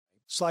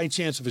Slight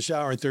chance of a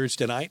shower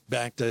Thursday night.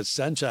 Back to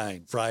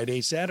sunshine Friday,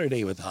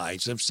 Saturday with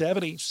highs of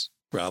 70s.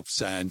 Ralph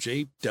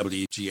Sanji,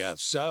 WGS.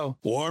 So,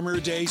 warmer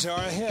days are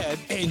ahead,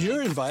 and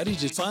you're invited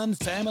to fun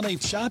family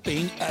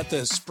shopping at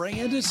the Spring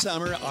into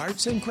Summer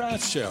Arts and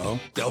Crafts Show.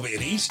 There'll be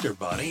an Easter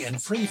bunny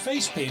and free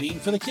face painting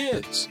for the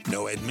kids.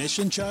 No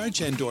admission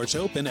charge and doors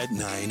open at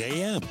 9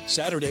 a.m.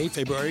 Saturday,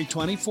 February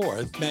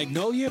 24th,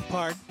 Magnolia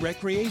Park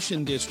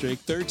Recreation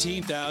District,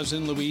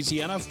 13,000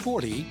 Louisiana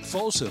 40,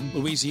 Folsom,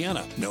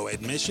 Louisiana. No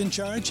admission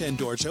charge and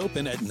doors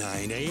open at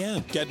 9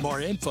 a.m. Get more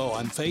info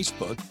on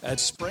Facebook at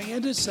Spring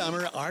into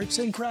Summer Arts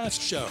and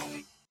Crafts Show.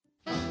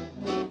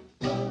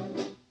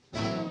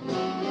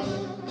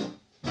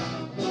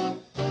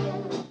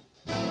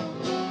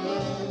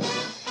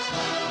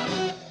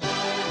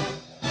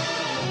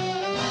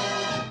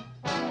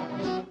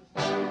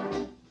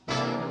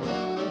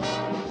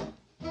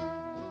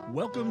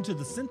 Welcome to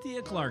the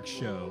Cynthia Clark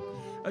Show,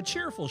 a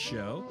cheerful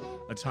show,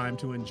 a time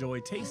to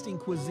enjoy tasting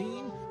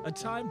cuisine, a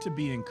time to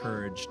be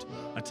encouraged,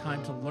 a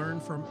time to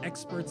learn from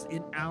experts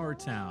in our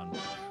town.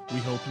 We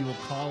hope you will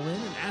call in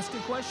and ask a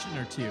question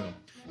or two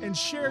and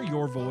share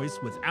your voice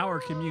with our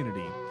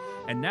community.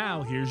 And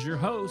now, here's your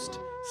host,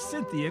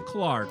 Cynthia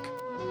Clark.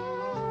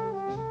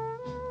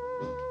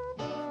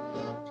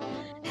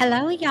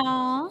 Hello,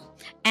 y'all,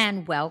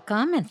 and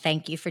welcome, and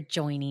thank you for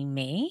joining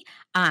me.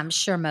 I'm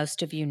sure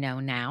most of you know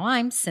now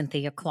I'm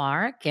Cynthia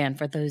Clark, and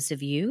for those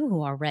of you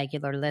who are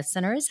regular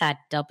listeners at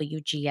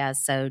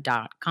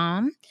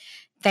WGSO.com,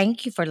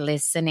 thank you for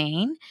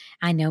listening.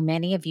 I know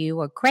many of you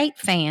are great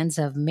fans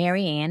of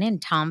Mary Ann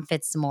and Tom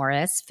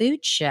Fitzmaurice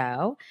Food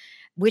Show,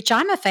 which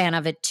I'm a fan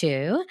of it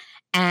too,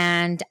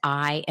 and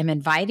I am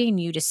inviting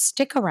you to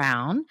stick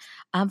around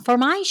for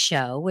my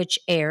show, which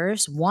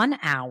airs 1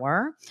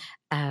 hour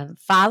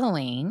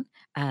following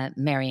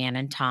Mary Ann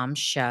and Tom's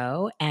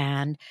show.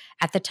 And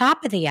at the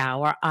top of the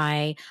hour,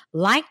 I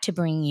like to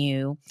bring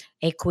you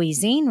a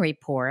cuisine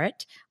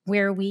report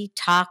where we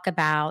talk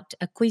about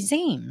a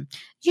cuisine,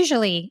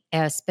 usually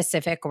a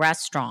specific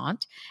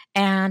restaurant.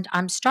 And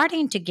I'm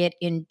starting to get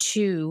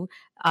into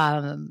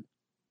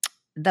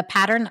the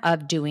pattern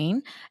of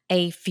doing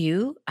a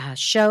few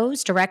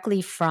shows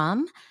directly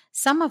from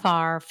some of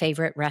our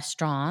favorite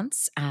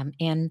restaurants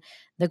in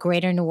the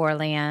greater New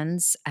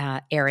Orleans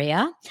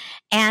area.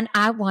 And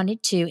I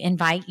wanted to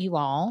invite you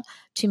all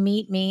to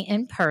meet me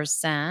in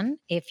person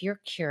if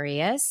you're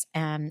curious,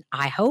 and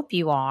I hope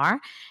you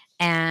are.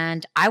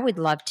 And I would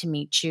love to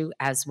meet you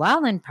as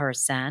well in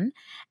person.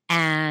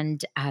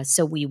 And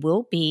so we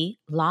will be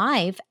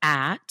live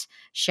at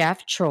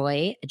Chef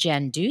Troy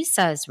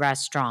Gendusa's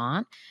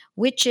restaurant,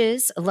 which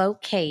is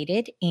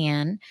located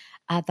in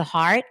the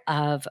heart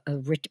of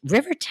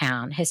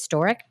Rivertown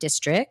Historic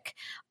District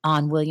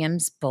on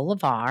Williams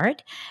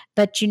Boulevard.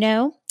 But you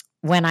know,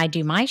 when I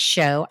do my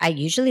show, I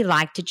usually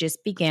like to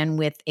just begin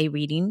with a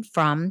reading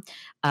from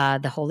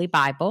the Holy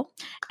Bible.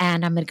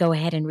 And I'm going to go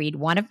ahead and read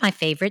one of my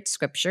favorite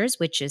scriptures,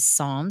 which is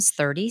Psalms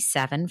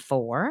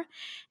 37:4.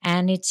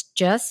 And it's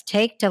just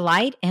take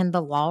delight in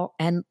the law.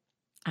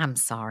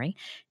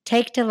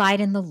 Take delight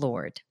in the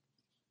Lord.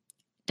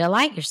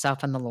 Delight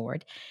yourself in the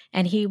Lord,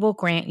 and he will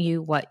grant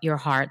you what your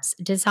heart's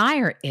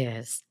desire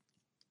is.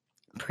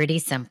 Pretty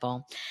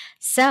simple.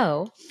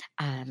 So,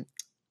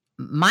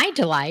 my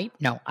delight,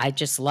 no, I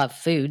just love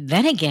food.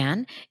 Then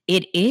again,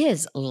 it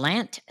is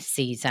Lent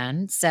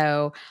season.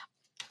 So,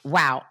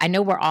 wow, I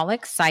know we're all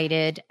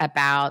excited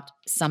about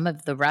some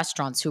of the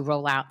restaurants who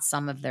roll out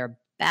some of their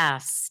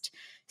best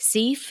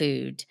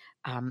seafood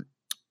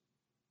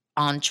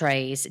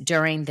entrees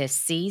during this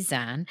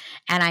season.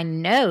 And I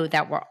know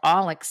that we're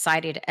all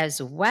excited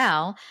as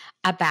well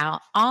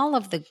about all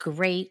of the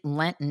great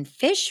Lenten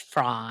fish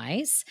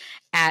fries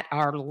at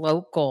our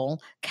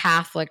local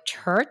Catholic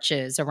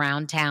churches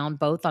around town,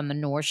 both on the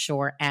North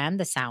Shore and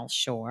the South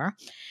Shore.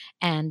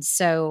 And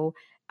so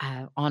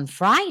on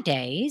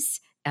Fridays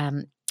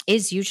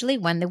is usually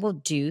when they will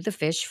do the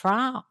fish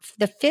fry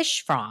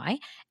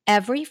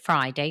every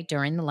Friday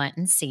during the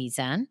Lenten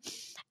season.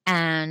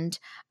 And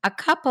a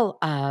couple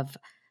of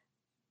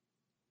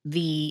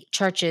the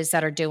churches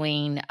that are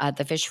doing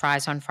the fish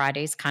fries on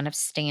Fridays kind of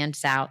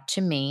stands out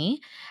to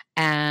me.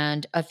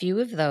 And a few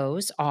of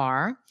those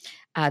are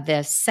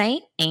the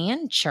St.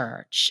 Anne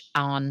Church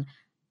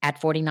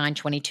at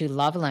 4922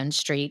 Loveland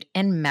Street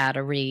in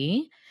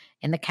Metairie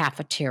in the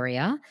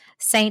cafeteria,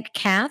 St.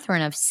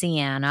 Catherine of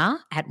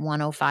Siena at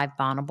 105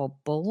 Bonneville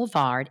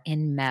Boulevard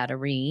in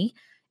Metairie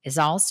is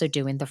also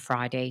doing the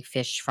Friday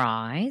fish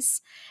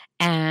fries.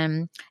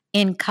 And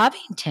in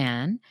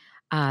Covington,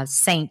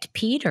 St.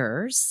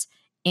 Peter's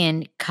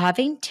in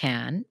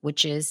Covington,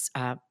 which is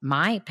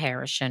my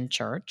parish and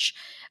church,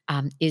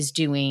 is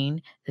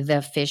doing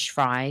the fish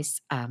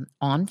fries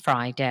on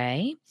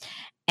Friday.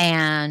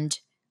 And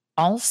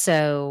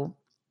also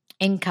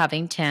in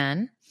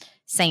Covington,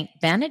 St.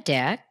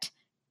 Benedict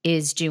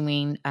is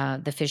doing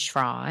the fish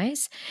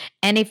fries.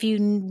 And if you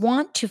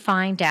want to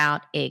find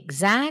out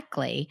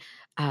exactly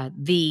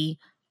the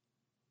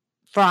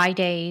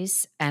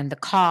Fridays and the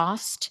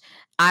cost,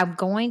 I'm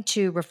going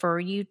to refer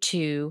you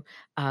to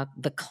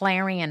the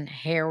Clarion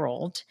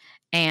Herald,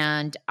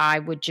 and I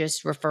would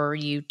just refer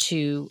you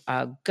to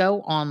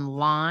go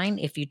online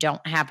if you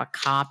don't have a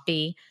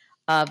copy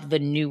of the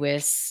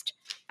newest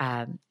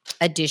um,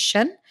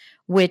 edition,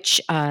 which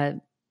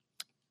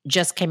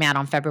just came out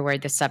on February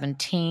the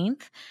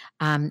 17th.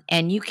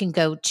 And you can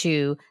go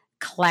to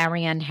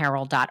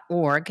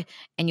clarionherald.org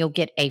and you'll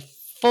get a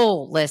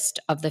full list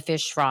of the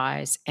fish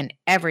fries in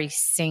every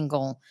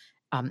single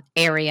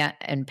area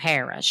and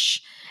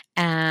parish.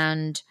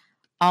 And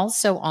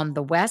also on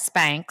the West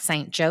Bank,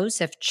 St.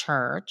 Joseph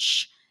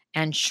Church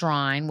and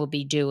Shrine will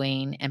be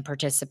doing and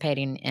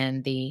participating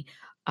in the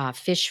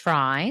fish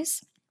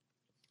fries.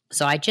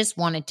 So I just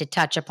wanted to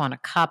touch upon a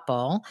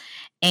couple.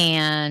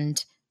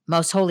 And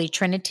Most Holy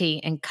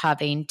Trinity in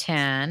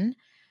Covington.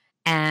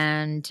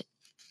 And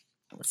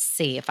let's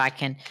see if I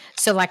can.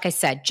 So, like I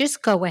said,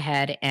 just go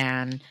ahead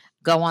and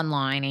go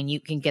online and you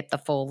can get the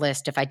full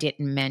list if I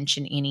didn't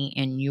mention any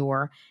in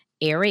your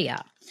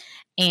area.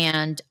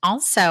 And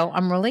also,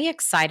 I'm really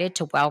excited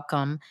to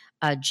welcome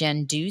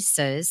Jen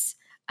Duce's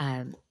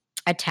um,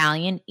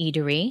 Italian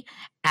Eatery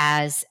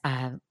as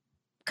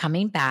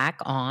coming back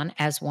on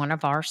as one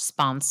of our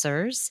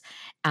sponsors,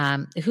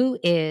 who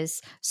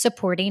is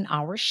supporting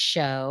our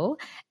show.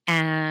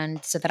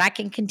 And so that I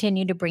can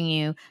continue to bring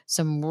you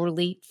some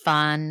really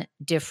fun,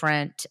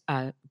 different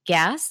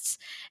guests.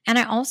 And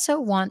I also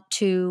want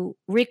to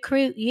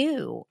recruit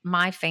you,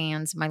 my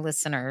fans, my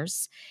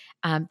listeners,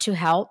 to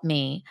help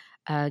me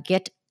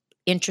get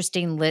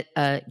interesting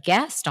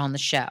guests on the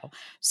show.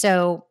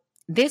 So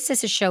this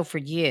is a show for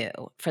you,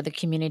 for the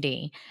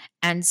community.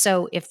 And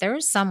so, if there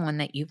is someone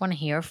that you want to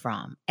hear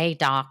from, a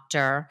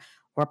doctor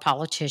or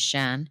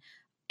politician,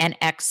 an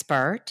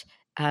expert,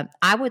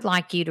 I would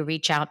like you to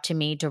reach out to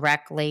me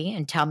directly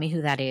and tell me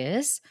who that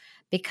is,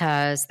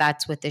 because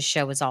that's what this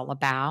show is all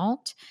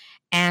about.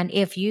 And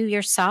if you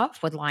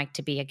yourself would like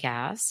to be a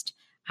guest,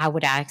 I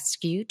would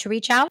ask you to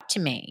reach out to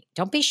me.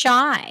 Don't be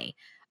shy.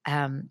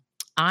 Um,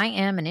 I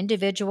am an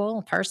individual,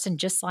 a person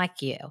just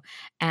like you.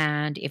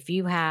 And if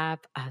you have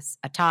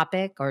a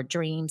topic or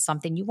dream,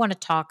 something you want to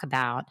talk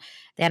about,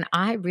 then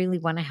I really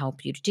want to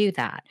help you to do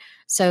that.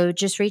 So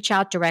just reach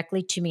out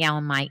directly to me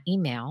on my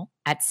email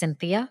at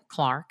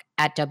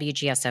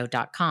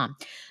cynthiaclark@wgso.com.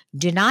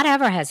 Do not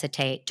ever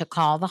hesitate to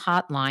call the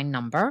hotline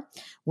number,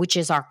 which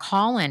is our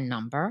call in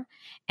number.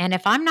 And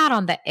if I'm not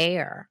on the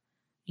air,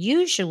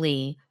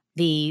 usually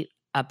the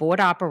board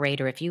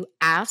operator, if you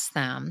ask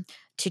them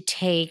to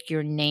take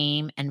your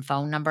name and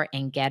phone number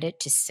and get it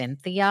to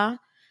Cynthia,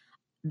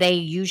 they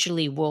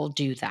usually will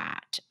do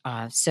that.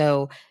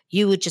 So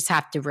you would just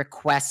have to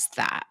request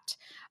that.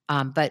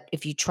 But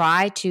if you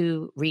try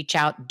to reach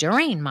out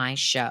during my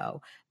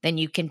show, then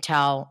you can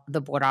tell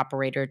the board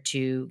operator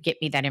to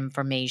get me that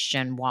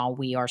information while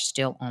we are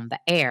still on the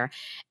air,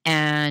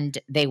 and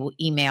they will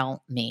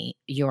email me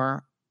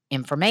your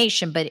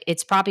information. But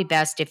it's probably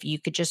best if you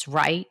could just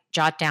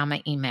jot down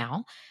my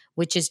email,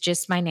 which is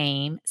just my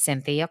name,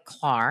 Cynthia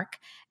Clark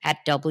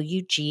at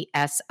WGSO.com.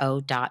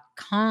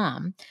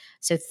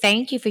 So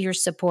thank you for your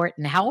support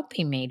and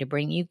helping me to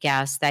bring you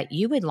guests that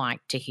you would like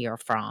to hear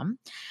from.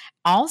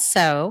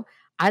 Also,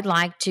 I'd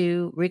like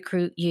to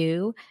recruit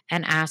you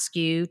and ask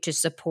you to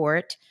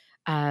support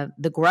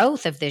the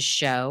growth of this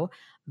show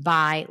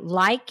by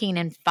liking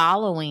and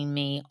following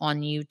me on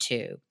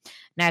YouTube.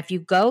 Now, if you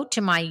go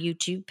to my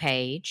YouTube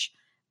page,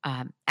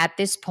 at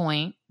this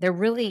point, there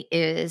really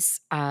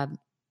is, I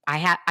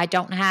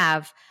don't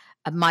have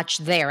much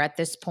there at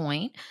this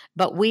point,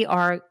 but we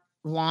are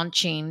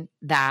launching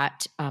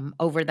that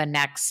over the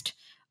next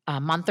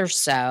month or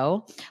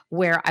so,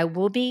 where I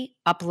will be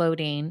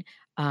uploading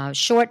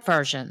short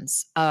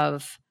versions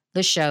of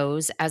the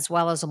shows as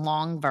well as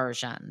long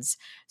versions.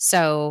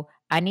 So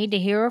I need to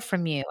hear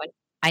from you.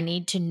 I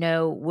need to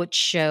know which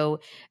show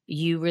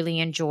you really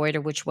enjoyed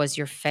or which was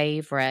your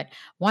favorite.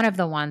 One of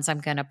the ones I'm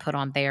going to put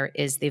on there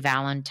is the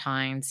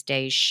Valentine's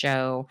Day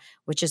show,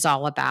 which is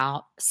all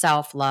about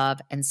self love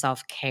and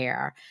self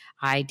care.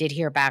 I did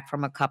hear back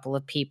from a couple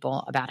of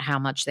people about how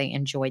much they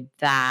enjoyed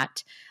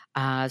that.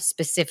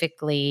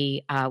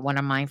 Specifically, one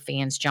of my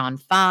fans, John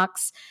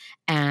Fox.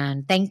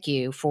 And thank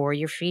you for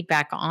your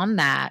feedback on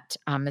that,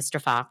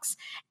 Mr. Fox.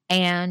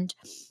 And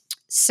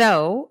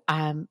so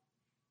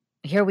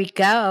here we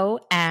go.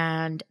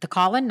 And the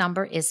call in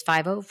number is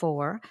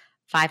 504-556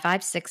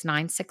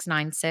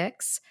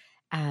 9696.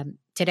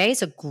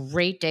 Today's a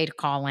great day to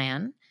call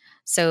in.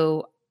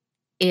 So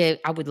I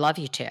would love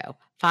you to.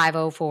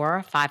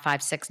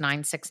 504-556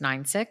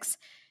 9696.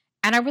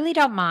 And I really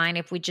don't mind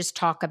if we just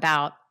talk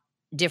about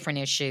different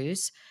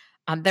issues.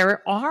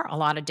 There are a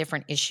lot of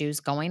different issues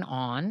going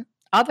on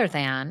other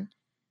than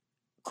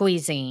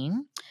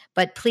cuisine,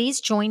 but please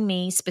join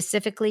me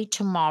specifically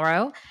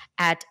tomorrow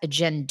at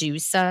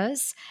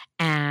Gendusa's.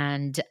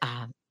 And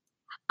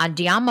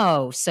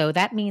Andiamo. So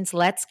that means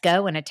let's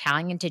go in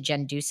Italian to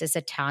Gendus's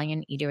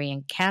Italian Eatery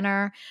in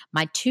Kenner.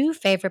 My two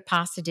favorite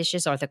pasta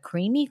dishes are the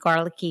creamy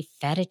garlicky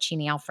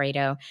fettuccine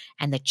alfredo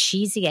and the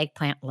cheesy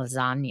eggplant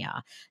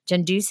lasagna.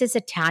 Gendus's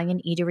Italian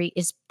Eatery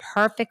is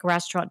perfect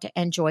restaurant to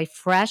enjoy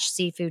fresh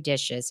seafood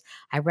dishes.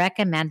 I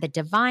recommend the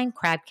divine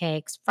crab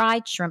cakes,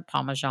 fried shrimp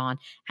parmesan,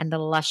 and the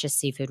luscious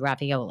seafood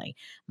ravioli.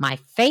 My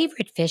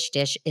favorite fish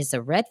dish is the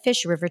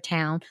redfish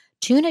Rivertown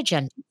tuna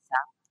Gendusa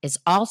is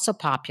also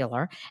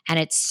popular and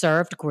it's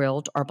served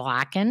grilled or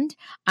blackened.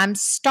 I'm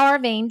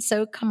starving,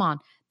 so come on,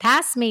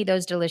 pass me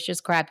those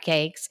delicious crab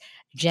cakes.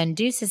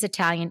 Genduce's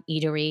Italian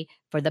Eatery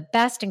for the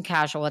best in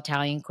casual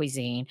Italian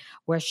cuisine,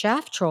 where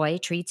Chef Troy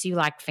treats you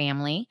like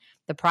family.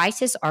 The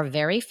prices are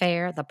very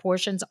fair, the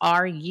portions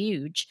are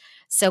huge.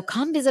 So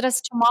come visit us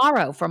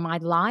tomorrow for my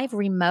live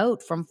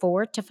remote from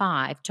 4 to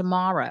 5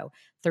 tomorrow,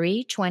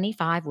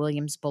 325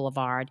 Williams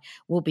Boulevard.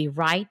 We'll be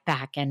right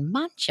back and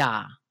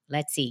mancha.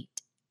 Let's eat.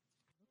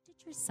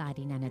 Looked at your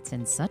siding and it's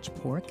in such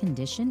poor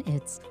condition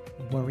it's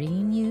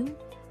worrying you?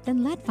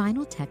 Then let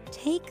VinylTech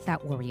take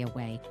that worry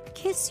away.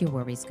 Kiss your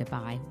worries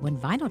goodbye when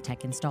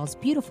VinylTech installs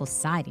beautiful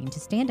siding to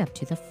stand up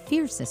to the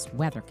fiercest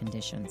weather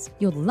conditions.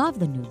 You'll love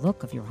the new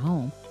look of your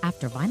home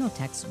after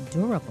VinylTech's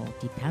durable,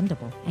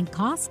 dependable, and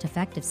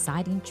cost-effective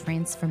siding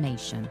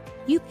transformation.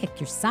 You pick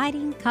your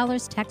siding,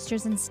 colors,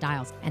 textures, and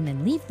styles, and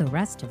then leave the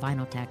rest to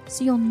VinylTech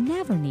so you'll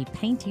never need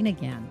painting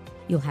again.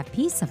 You'll have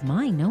peace of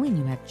mind knowing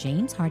you have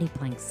James Hardy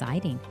Plank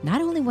siding, not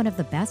only one of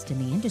the best in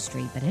the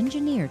industry, but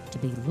engineered to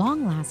be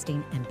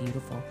long-lasting and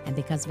beautiful. And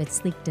because of its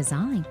sleek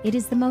design, it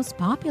is the most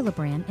popular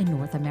brand in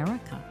North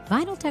America.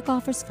 VinylTech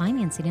offers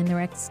financing and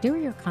their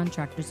exterior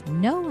contractors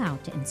know how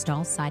to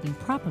install siding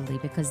properly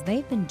because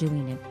they've been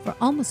doing it for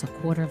almost a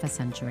quarter of a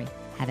century.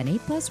 Have an A+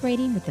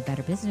 rating with the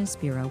Better Business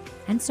Bureau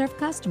and serve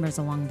customers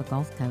along the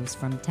Gulf Coast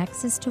from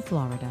Texas to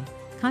Florida.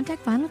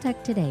 Contact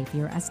VinylTech today for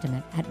your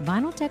estimate at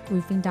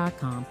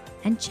vinyltechroofing.com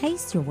and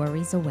chase your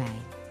worries away.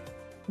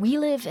 We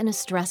live in a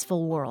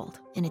stressful world,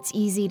 and it's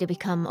easy to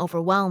become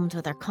overwhelmed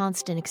with our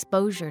constant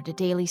exposure to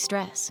daily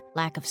stress,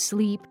 lack of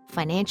sleep,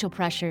 financial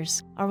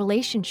pressures, our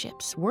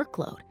relationships,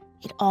 workload.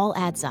 It all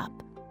adds up.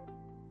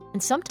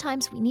 And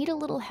sometimes we need a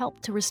little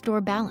help to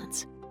restore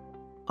balance.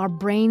 Our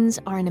brains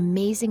are an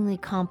amazingly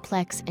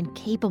complex and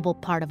capable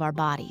part of our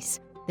bodies.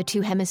 The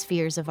two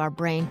hemispheres of our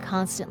brain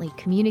constantly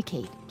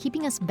communicate,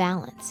 keeping us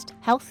balanced,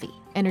 healthy,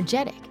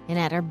 energetic, and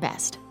at our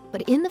best.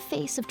 But in the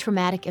face of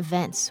traumatic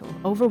events or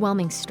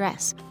overwhelming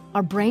stress,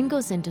 our brain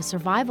goes into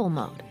survival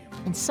mode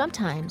and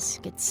sometimes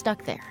gets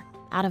stuck there,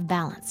 out of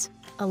balance.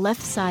 A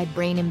left side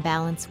brain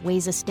imbalance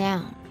weighs us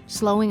down,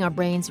 slowing our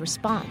brain's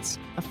response,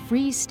 a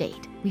freeze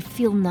state. We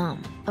feel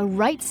numb. A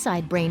right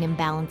side brain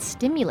imbalance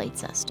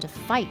stimulates us to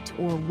fight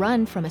or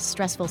run from a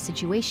stressful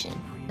situation,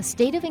 a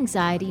state of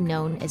anxiety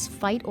known as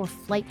fight or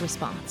flight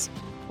response.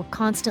 We're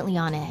constantly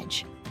on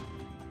edge.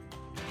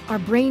 Our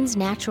brain's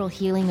natural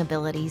healing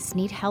abilities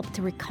need help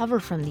to recover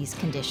from these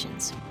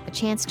conditions, a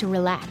chance to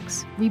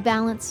relax,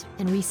 rebalance,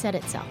 and reset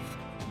itself.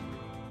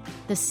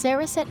 The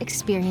Cereset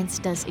experience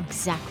does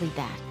exactly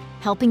that,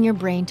 helping your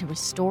brain to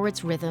restore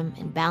its rhythm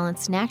and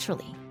balance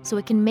naturally so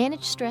it can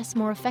manage stress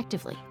more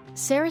effectively.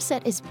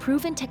 Cereset is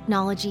proven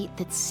technology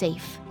that's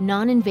safe,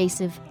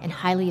 non-invasive, and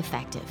highly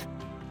effective.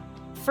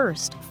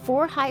 First,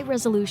 4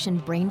 high-resolution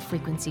brain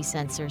frequency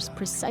sensors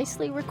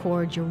precisely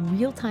record your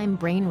real-time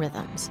brain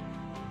rhythms.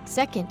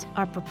 Second,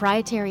 our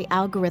proprietary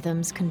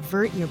algorithms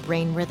convert your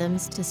brain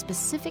rhythms to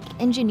specific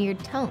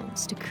engineered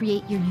tones to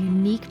create your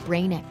unique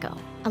brain echo,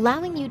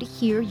 allowing you to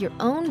hear your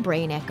own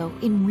brain echo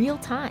in real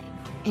time.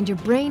 And your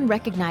brain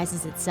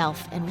recognizes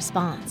itself and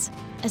responds.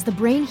 As the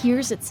brain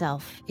hears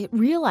itself, it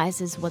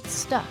realizes what's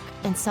stuck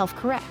and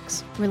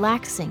self-corrects,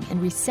 relaxing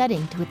and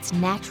resetting to its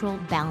natural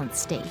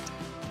balanced state.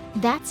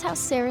 That's how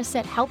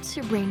Cereset helps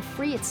your brain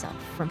free itself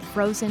from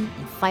frozen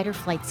and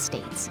fight-or-flight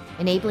states,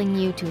 enabling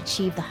you to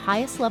achieve the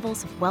highest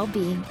levels of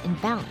well-being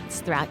and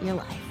balance throughout your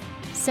life.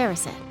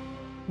 Cereset.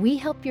 We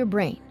help your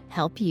brain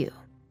help you.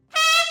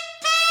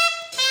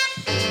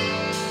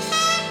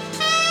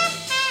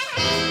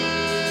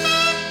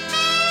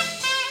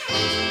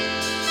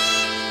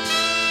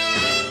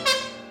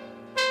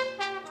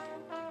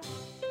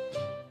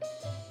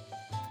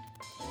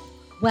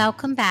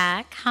 Welcome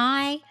back.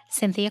 Hi,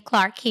 Cynthia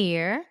Clark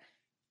here.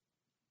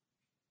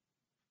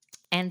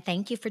 And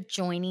thank you for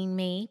joining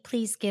me.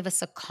 Please give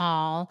us a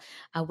call.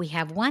 We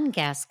have one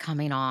guest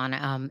coming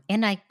on,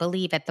 and I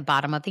believe at the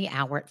bottom of the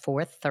hour at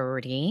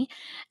 4:30,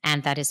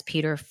 and that is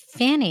Peter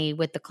Finney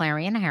with the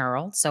Clarion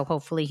Herald. So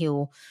hopefully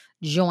he'll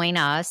join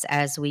us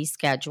as we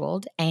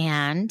scheduled.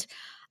 And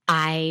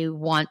I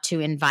want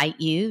to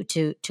invite you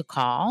to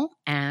call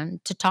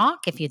and to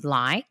talk if you'd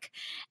like.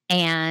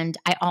 And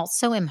I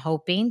also am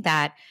hoping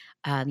that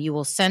you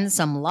will send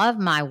some love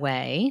my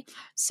way.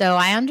 So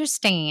I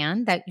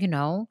understand that,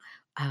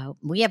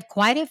 we have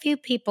quite a few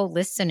people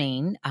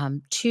listening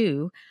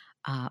to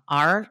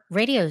our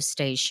radio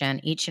station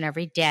each and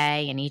every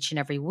day and each and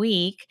every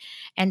week.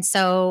 And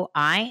so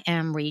I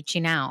am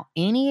reaching out.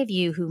 Any of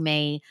you who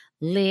may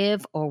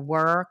live or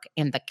work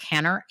in the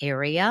Kenner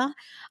area,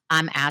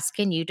 I'm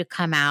asking you to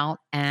come out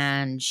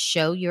and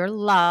show your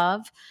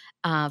love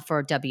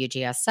for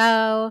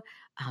WGSO,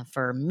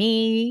 for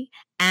me,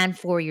 and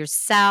for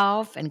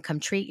yourself, and come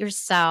treat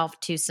yourself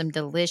to some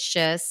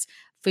delicious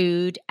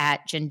food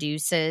at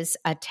Genduce's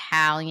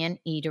Italian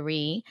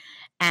Eatery.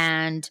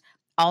 And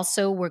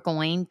also, we're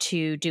going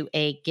to do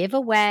a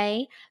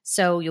giveaway.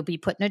 So you'll be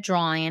putting a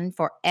drawing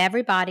for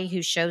everybody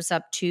who shows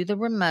up to the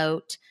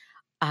remote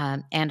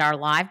and our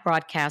live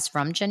broadcast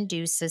from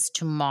Genduce's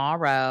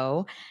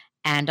tomorrow.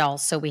 And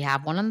also, we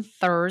have one on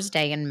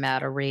Thursday in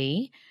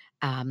Metairie.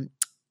 Um,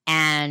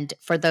 and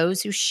for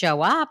those who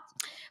show up,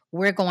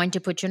 we're going to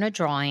put you in a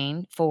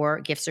drawing for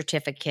a gift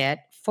certificate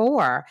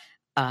for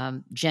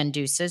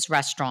Genduce's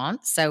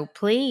restaurant. So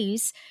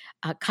please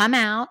come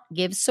out,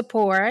 give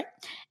support,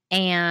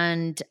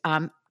 and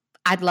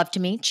I'd love to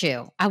meet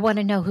you. I want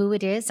to know who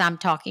it is I'm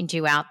talking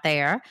to out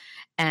there.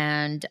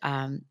 And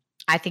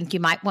I think you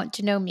might want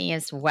to know me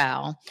as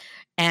well.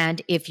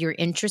 And if you're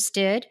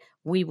interested,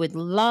 we would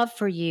love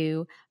for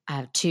you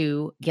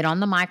to get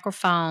on the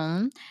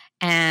microphone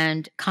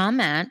and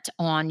comment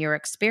on your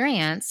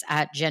experience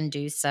at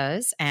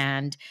Genduce's.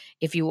 And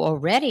if you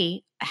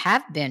already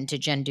have been to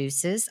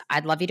Genduce's,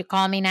 I'd love you to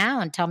call me now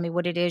and tell me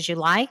what it is you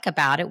like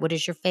about it. What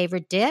is your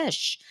favorite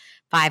dish?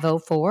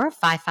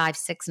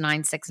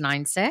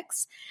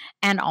 504-556-9696.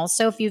 And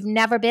also, if you've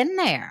never been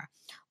there,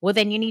 well,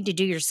 then you need to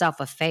do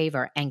yourself a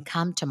favor and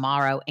come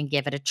tomorrow and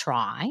give it a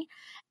try.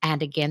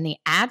 And again, the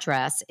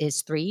address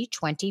is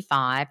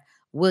 325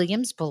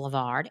 Williams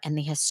Boulevard in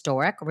the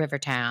historic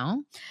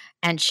Rivertown.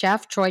 And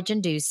Chef Troy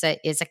Genduce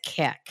is a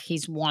kick.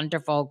 He's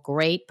wonderful,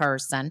 great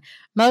person.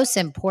 Most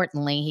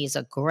importantly, he's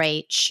a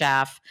great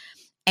chef.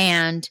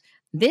 And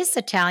this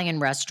Italian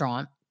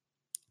restaurant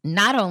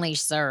not only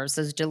serves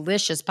those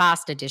delicious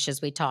pasta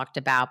dishes we talked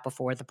about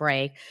before the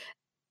break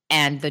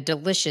and the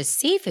delicious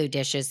seafood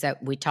dishes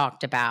that we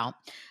talked about,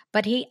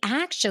 but he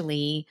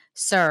actually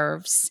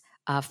serves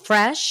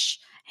fresh,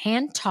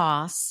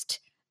 hand-tossed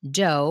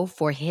dough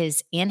for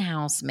his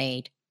in-house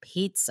made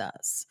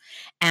pizzas.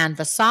 And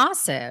the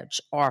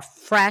sausage are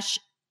fresh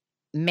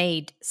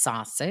made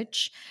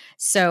sausage.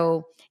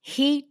 So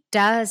he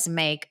does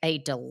make a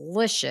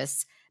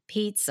delicious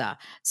pizza.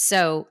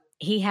 So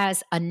he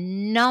has a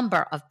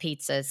number of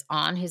pizzas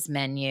on his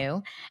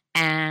menu.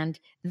 And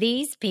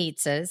these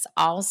pizzas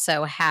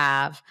also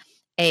have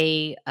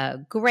a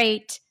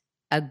great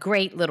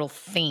little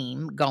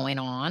theme going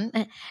on.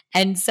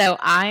 And so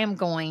I am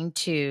going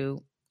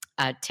to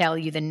tell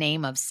you the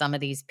name of some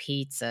of these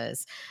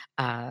pizzas.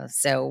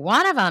 So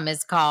one of them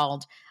is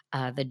called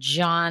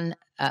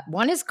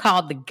one is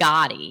called the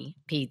Gotti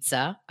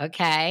pizza,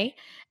 okay?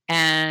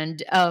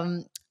 And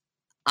I'm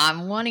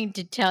wanting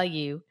to tell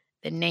you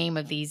the name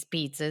of these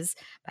pizzas,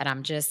 but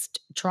I'm just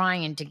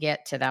trying to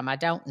get to them. I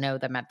don't know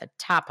them at the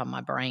top of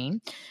my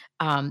brain.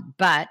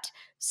 But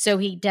so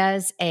he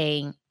does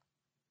let's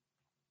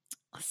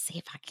see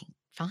if I can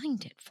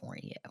find it for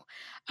you.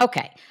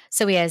 Okay,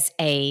 so he has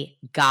a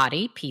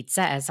Gotti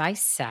pizza, as I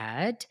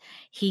said.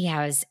 He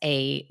has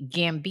a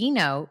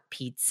Gambino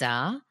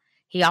pizza.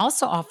 He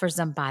also offers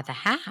them by the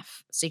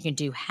half. So you can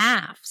do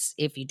halves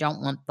if you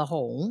don't want the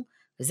whole,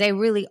 because they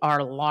really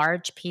are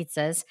large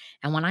pizzas.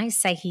 And when I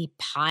say he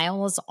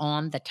piles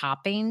on the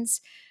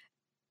toppings,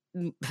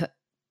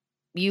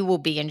 you will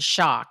be in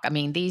shock. I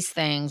mean, these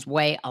things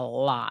weigh a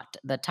lot.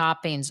 The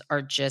toppings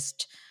are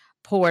just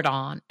poured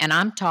on. And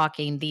I'm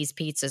talking these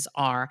pizzas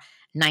are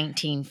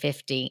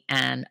 1950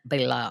 and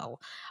below.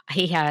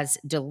 He has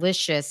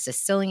delicious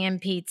Sicilian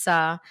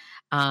pizza.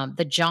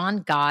 The John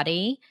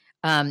Gotti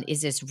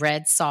is this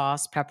red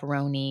sauce,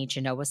 pepperoni,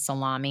 Genoa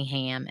salami,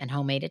 ham, and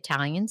homemade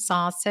Italian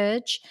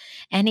sausage.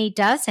 And he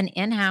does an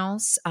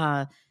in-house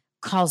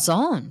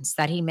calzones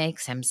that he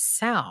makes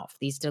himself,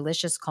 these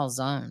delicious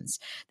calzones.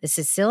 The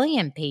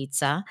Sicilian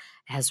pizza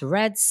has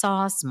red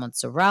sauce,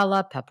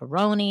 mozzarella,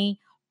 pepperoni,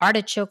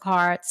 artichoke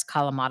hearts,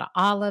 Kalamata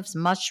olives,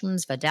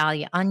 mushrooms,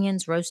 Vidalia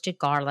onions, roasted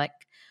garlic,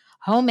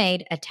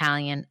 homemade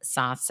Italian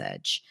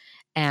sausage.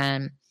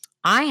 And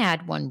I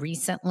had one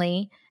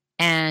recently,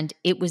 and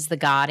it was the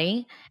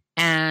Gotti,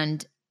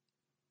 and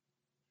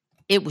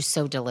it was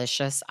so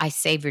delicious. I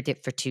savored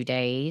it for 2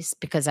 days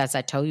because, as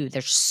I told you,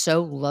 they're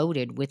so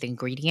loaded with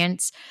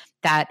ingredients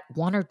that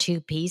one or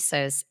two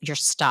pieces, you're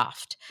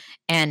stuffed.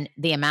 And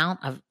the amount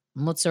of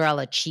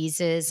mozzarella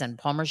cheeses and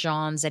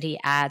parmesans that he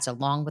adds,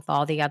 along with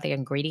all the other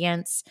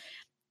ingredients,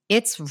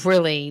 it's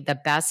really the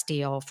best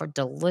deal for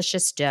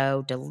delicious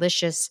dough,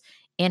 delicious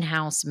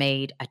in-house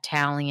made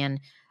Italian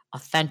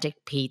authentic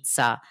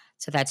pizza.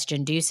 So that's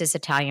Genduce's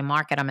Italian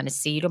Market. I'm going to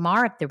see you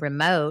tomorrow at the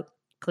remote.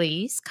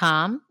 Please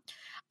come.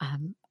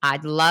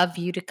 I'd love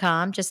you to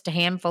come, just a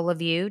handful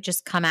of you.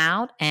 Just come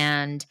out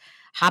and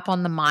hop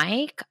on the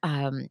mic.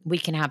 We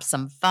can have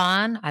some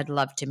fun. I'd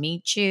love to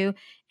meet you,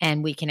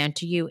 and we can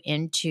enter you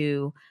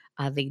into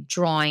the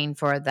drawing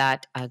for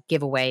that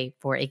giveaway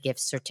for a gift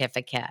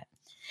certificate.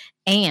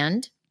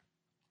 And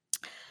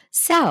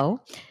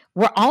so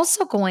we're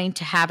also going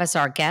to have as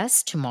our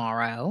guest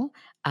tomorrow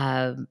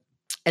uh,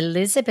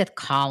 Elizabeth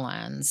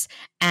Collins,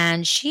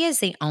 and she is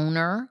the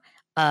owner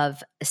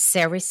of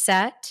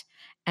Cereset.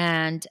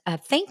 And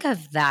think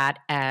of that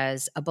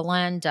as a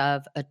blend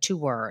of two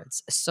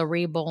words,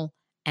 cerebral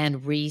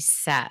and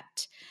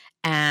reset.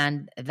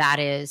 And that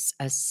is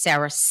a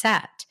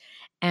Cereset.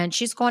 And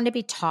she's going to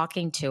be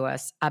talking to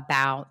us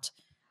about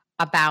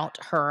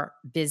her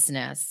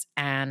business.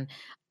 And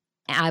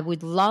I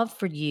would love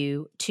for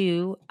you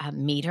to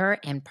meet her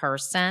in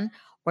person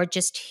or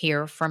just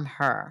hear from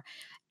her.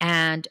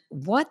 And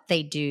what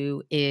they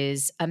do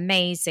is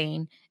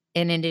amazing.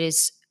 And it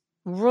has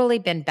really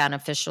been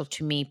beneficial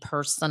to me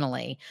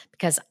personally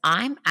because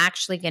I'm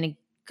actually going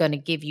to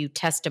give you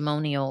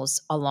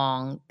testimonials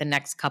along the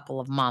next couple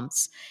of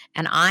months.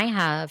 And I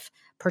have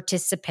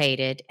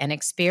participated and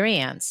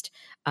experienced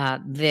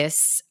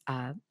this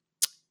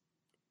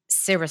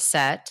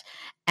Cereset,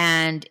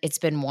 and it's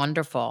been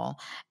wonderful.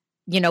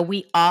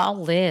 We all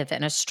live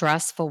in a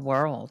stressful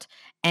world,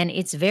 and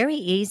it's very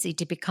easy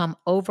to become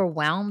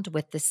overwhelmed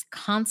with this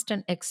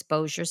constant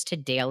exposures to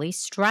daily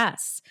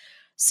stress.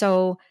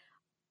 So,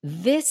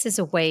 this is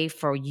a way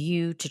for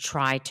you to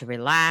try to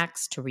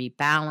relax, to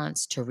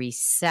rebalance, to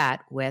reset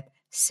with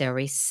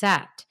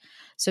Cereset.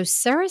 So,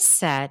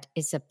 Cereset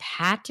is a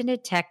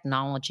patented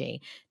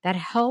technology that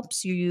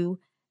helps your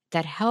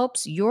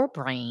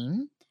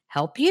brain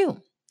help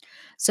you.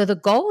 So the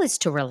goal is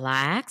to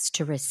relax,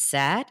 to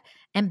reset,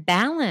 and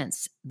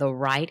balance the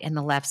right and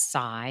the left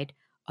side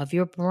of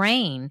your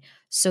brain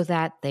so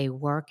that they're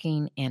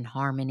working in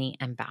harmony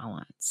and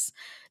balance.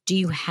 Do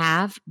you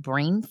have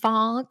brain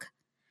fog?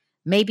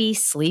 Maybe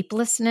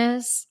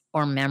sleeplessness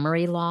or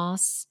memory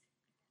loss?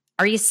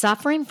 Are you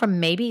suffering from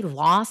maybe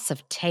loss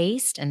of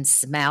taste and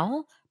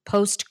smell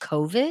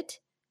post-COVID?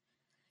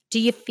 Do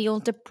you feel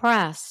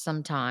depressed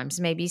sometimes,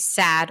 maybe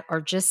sad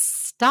or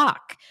just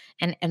stuck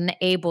and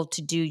unable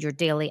to do your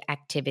daily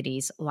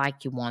activities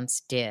like you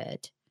once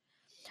did?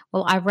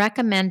 Well, I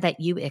recommend that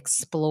you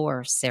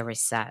explore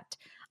Cereset.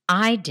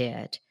 I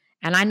did,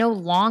 and I no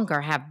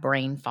longer have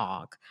brain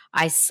fog.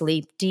 I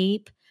sleep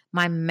deep.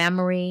 My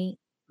memory,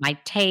 my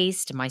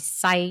taste, my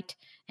sight,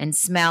 and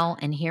smell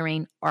and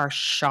hearing are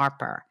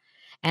sharper.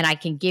 And I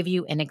can give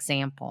you an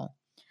example.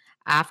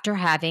 After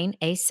having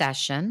a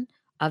session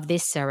of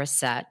this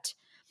Cereset,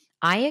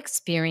 I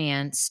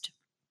experienced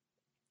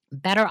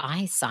better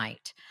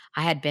eyesight.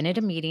 I had been at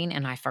a meeting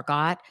and I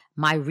forgot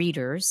my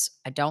readers.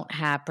 I don't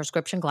have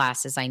prescription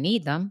glasses. I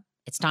need them.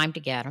 It's time to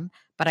get them,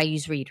 but I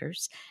use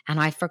readers. And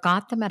I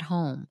forgot them at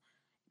home.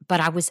 But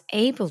I was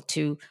able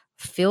to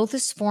fill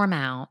this form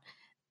out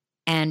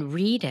and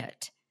read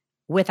it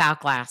without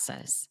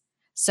glasses.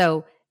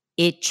 So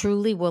it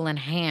truly will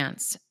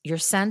enhance your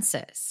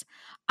senses.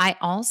 I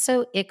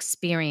also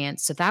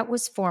experienced, so that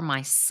was for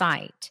my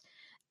sight.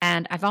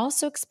 And I've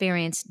also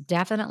experienced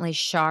definitely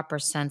sharper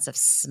sense of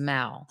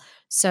smell.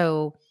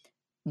 So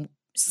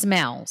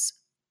smells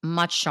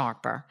much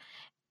sharper.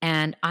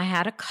 And I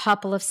had a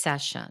couple of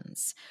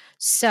sessions.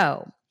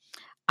 So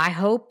I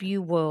hope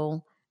you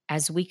will,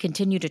 as we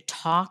continue to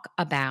talk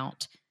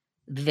about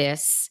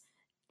this,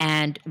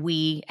 and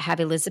we have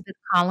Elizabeth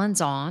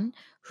Collins on,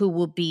 who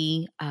will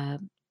be our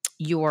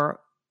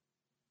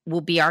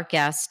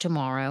guest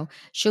tomorrow.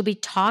 She'll be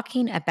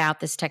talking about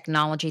this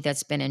technology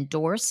that's been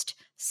endorsed,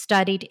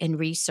 studied, and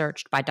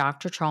researched by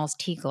Dr. Charles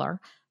Tiegler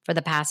for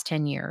the past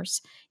 10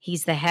 years.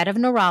 He's the head of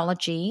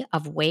neurology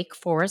of Wake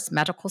Forest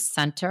Medical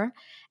Center,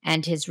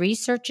 and his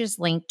research is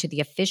linked to the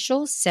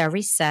official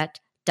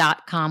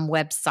Cereset.com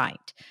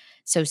website.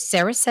 So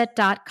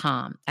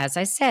Cereset.com, as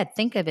I said,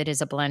 think of it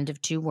as a blend of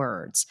two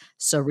words,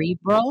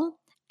 cerebral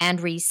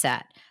and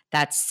reset.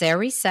 That's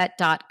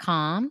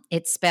Cereset.com.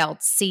 It's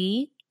spelled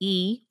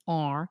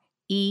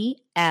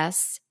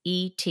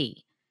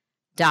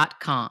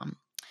CERESET.com.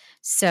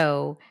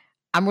 So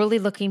I'm really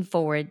looking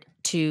forward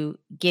to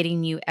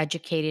getting you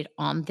educated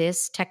on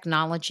this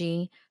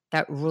technology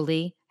that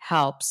really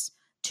helps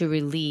to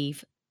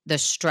relieve the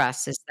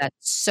stresses that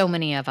so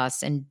many of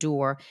us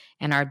endure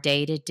in our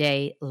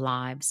day-to-day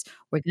lives.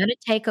 We're going to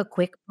take a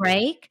quick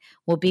break.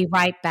 We'll be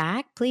right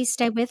back. Please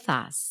stay with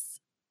us.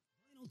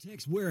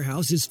 VinylTech's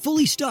warehouse is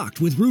fully stocked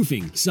with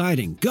roofing,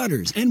 siding,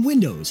 gutters, and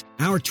windows.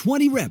 Our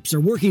 20 reps are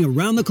working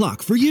around the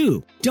clock for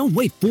you. Don't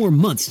wait 4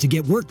 months to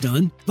get work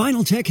done.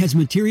 VinylTech has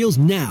materials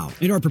now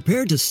and are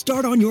prepared to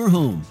start on your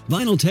home.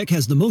 VinylTech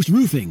has the most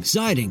roofing,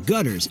 siding,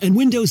 gutters, and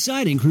window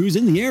siding crews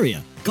in the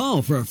area.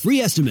 Call for a free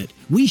estimate.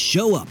 We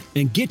show up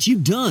and get you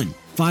done.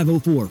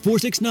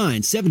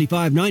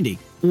 504-469-7590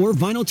 or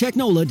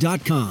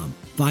vinyltechnola.com.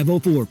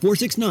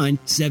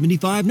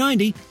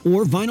 504-469-7590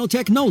 or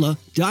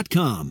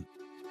vinyltechnola.com.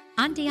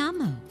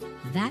 Andiamo.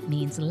 That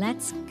means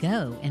let's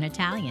go in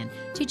Italian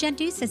to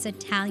Gianduce's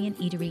Italian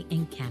Eatery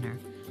in Kenner.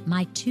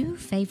 My two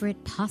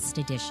favorite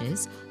pasta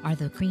dishes are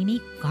the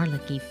creamy,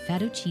 garlicky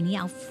fettuccine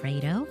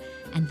alfredo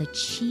and the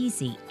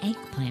cheesy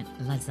eggplant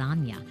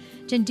lasagna.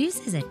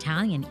 Genduce's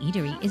Italian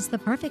Eatery is the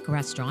perfect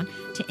restaurant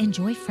to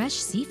enjoy fresh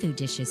seafood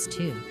dishes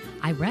too.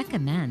 I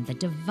recommend the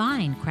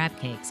divine crab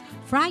cakes,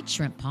 fried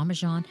shrimp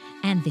parmesan,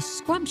 and the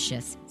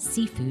scrumptious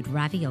seafood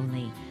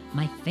ravioli.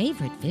 My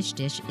favorite fish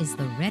dish is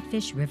the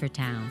redfish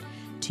rivertown.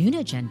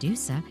 Tuna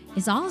Genduce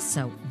is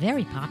also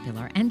very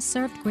popular and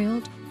served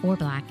grilled or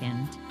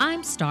blackened.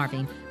 I'm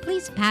starving.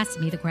 Please pass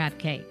me the crab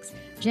cakes.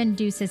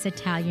 Genduce's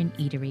Italian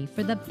Eatery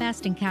for the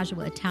best in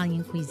casual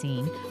Italian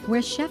cuisine,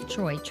 where Chef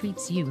Troy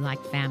treats you like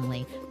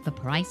family. The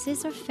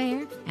prices are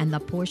fair and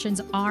the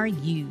portions are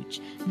huge.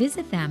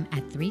 Visit them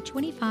at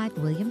 325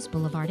 Williams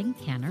Boulevard in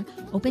Kenner,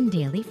 open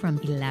daily from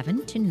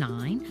 11 to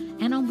 9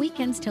 and on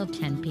weekends till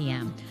 10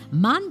 p.m.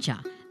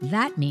 Mangia,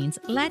 that means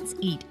let's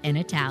eat in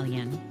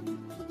Italian.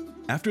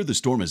 After the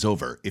storm is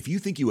over, if you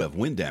think you have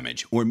wind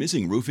damage or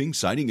missing roofing,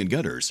 siding, and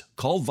gutters,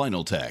 call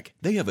VinylTech.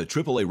 They have a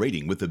AAA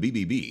rating with the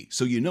BBB,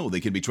 so you know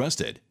they can be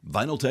trusted.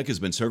 VinylTech has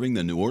been serving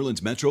the New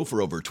Orleans Metro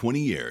for over 20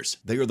 years.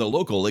 They are the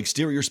local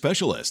exterior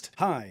specialist.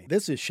 Hi,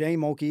 this is Shay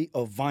Mulkey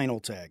of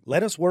VinylTech.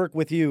 Let us work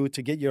with you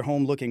to get your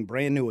home looking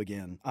brand new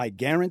again. I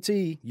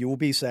guarantee you will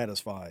be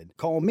satisfied.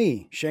 Call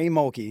me, Shay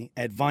Mulkey,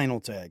 at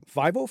VinylTech,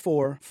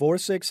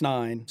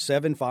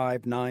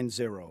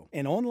 504-469-7590,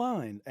 and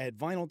online at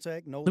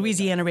VinylTech.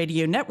 Louisiana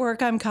Radio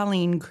Network, I'm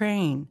Colleen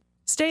Crane.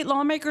 State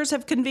lawmakers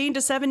have convened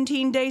a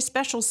 17-day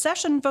special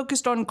session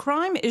focused on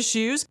crime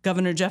issues.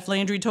 Governor Jeff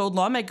Landry told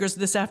lawmakers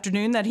this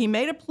afternoon that he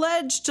made a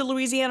pledge to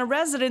Louisiana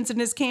residents in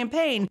his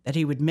campaign that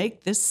he would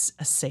make this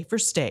a safer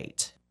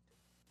state.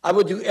 I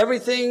will do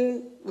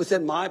everything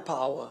within my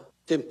power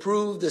to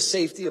improve the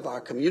safety of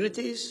our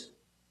communities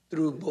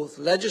through both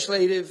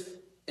legislative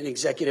and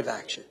executive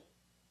action.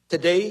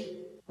 Today,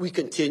 we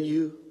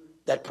continue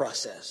that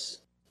process.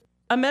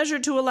 A measure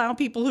to allow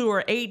people who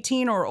are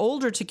 18 or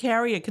older to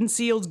carry a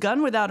concealed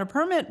gun without a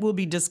permit will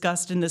be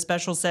discussed in the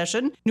special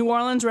session. New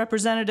Orleans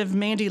Representative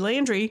Mandy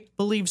Landry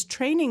believes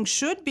training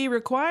should be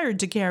required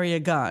to carry a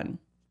gun.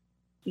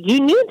 You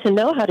need to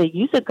know how to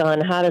use a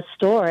gun, how to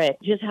store it,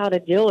 just how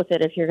to deal with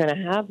it if you're going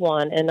to have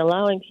one. And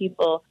allowing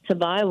people to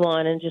buy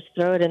one and just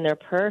throw it in their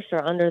purse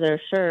or under their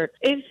shirt,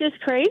 it's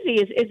just crazy.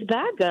 It's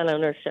bad gun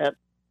ownership.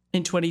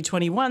 In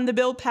 2021, the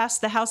bill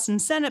passed the House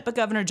and Senate, but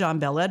Governor John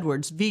Bel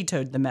Edwards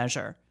vetoed the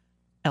measure.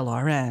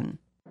 LRN.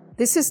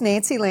 This is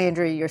Nancy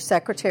Landry, your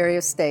Secretary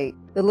of State.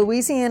 The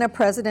Louisiana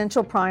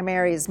presidential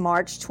primary is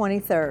March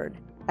 23rd.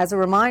 As a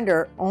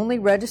reminder, only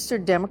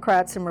registered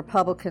Democrats and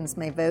Republicans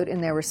may vote in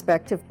their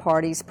respective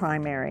parties'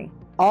 primary.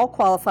 All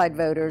qualified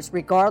voters,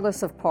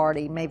 regardless of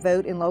party, may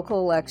vote in local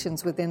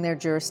elections within their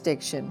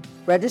jurisdiction.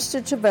 Register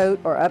to vote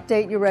or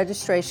update your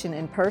registration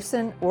in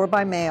person or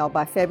by mail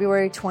by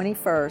February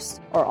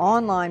 21st or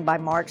online by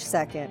March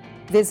 2nd.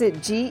 Visit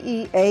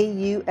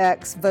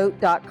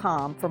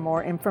geauxvote.com for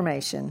more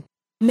information.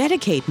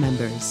 Medicaid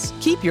members,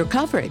 keep your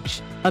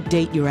coverage.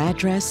 Update your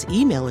address,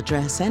 email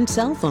address, and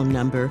cell phone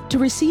number to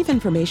receive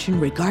information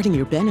regarding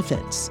your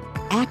benefits.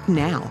 Act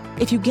now.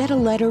 If you get a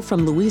letter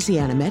from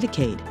Louisiana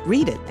Medicaid,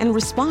 read it and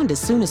respond as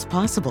soon as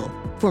possible.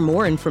 For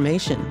more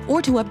information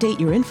or to update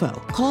your info,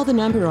 call the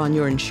number on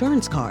your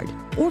insurance card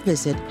or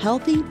visit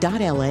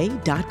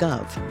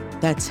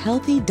healthy.la.gov. That's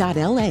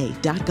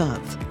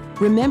healthy.la.gov.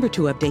 Remember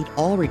to update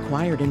all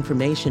required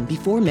information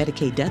before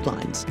Medicaid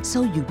deadlines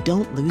so you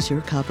don't lose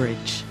your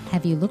coverage.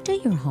 Have you looked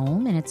at your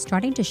home and it's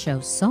starting to show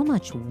so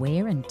much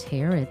wear and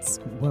tear it's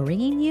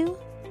worrying you?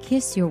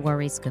 Kiss your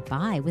worries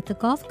goodbye with the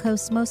Gulf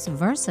Coast's most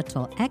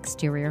versatile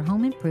exterior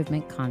home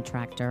improvement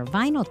contractor,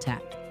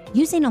 VinylTech.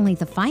 Using only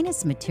the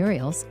finest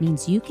materials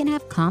means you can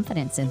have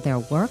confidence in their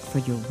work for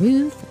your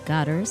roof,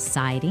 gutters,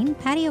 siding,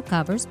 patio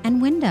covers,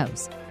 and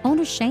windows.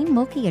 Owner Shane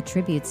Mulkey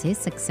attributes his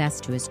success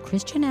to his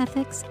Christian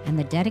ethics and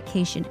the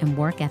dedication and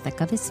work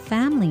ethic of his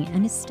family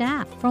and his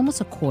staff for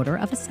almost a quarter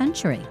of a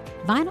century.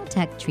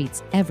 VinylTech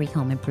treats every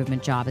home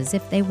improvement job as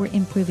if they were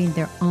improving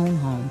their own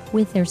home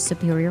with their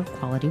superior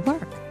quality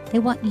work. They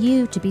want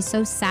you to be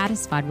so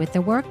satisfied with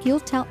their work, you'll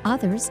tell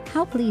others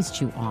how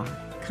pleased you are.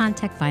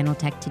 Contact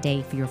VinylTech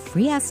today for your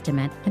free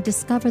estimate and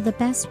discover the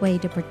best way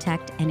to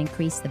protect and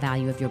increase the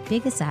value of your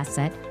biggest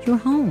asset, your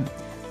home.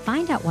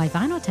 Find out why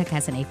VinylTech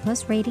has an A+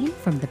 rating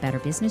from the Better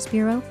Business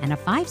Bureau and a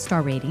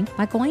 5-star rating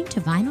by going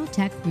to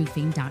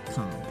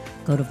vinyltechroofing.com.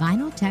 Go to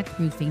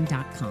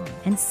vinyltechroofing.com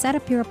and set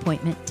up your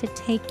appointment to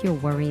take your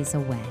worries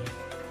away.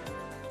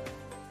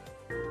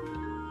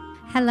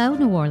 Hello,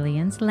 New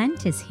Orleans.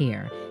 Lent is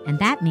here, and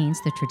that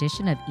means the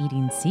tradition of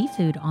eating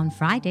seafood on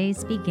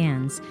Fridays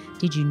begins.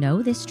 Did you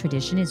know this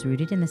tradition is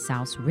rooted in the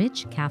South's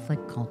rich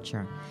Catholic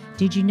culture?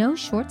 Did you know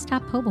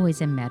Shortstop Po'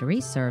 Boys in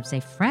Metairie serves a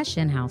fresh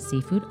in-house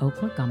seafood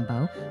okra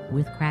gumbo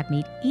with crab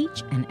meat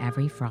each and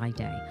every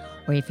Friday?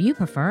 Or if you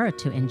prefer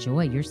to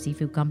enjoy your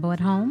seafood gumbo at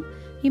home,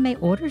 you may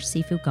order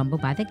seafood gumbo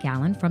by the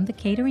gallon from the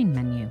catering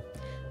menu.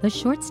 The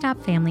Shortstop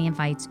family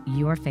invites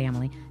your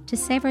family to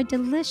savor a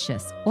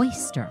delicious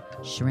oyster,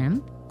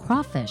 shrimp,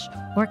 crawfish,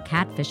 or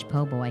catfish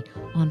po' boy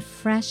on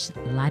fresh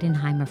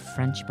Leidenheimer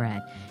French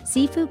bread,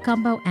 seafood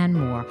gumbo, and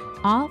more,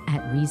 all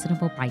at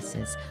reasonable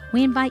prices.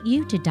 We invite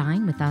you to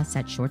dine with us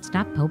at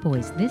Shortstop Po'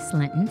 Boys this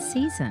Lenten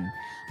season.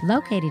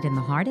 Located in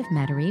the heart of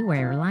Metairie,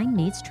 where Airline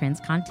meets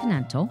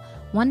Transcontinental,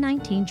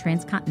 119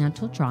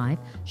 Transcontinental Drive,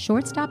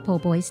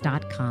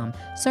 shortstoppo'boys.com,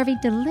 serving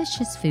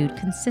delicious food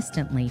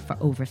consistently for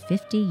over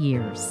 50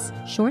 years.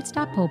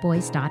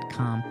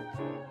 shortstoppo'boys.com.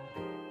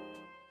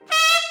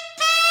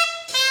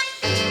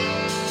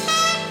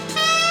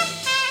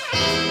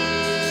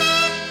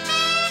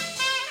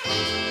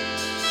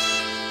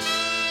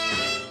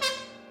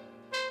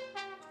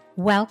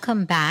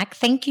 Welcome back.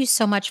 Thank you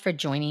so much for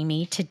joining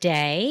me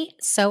today.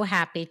 So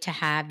happy to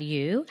have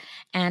you.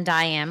 And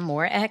I am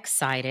more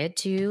excited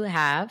to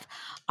have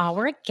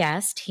our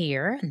guest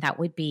here, and that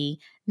would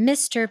be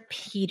Mr.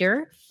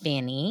 Peter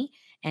Finney.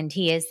 And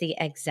he is the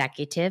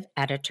executive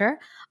editor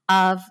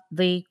of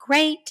the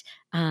great,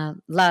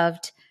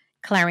 loved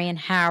Clarion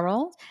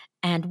Herald.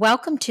 And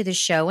welcome to the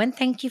show, and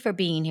thank you for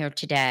being here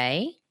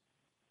today.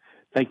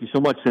 Thank you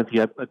so much,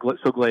 Cynthia. I'm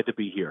so glad to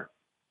be here.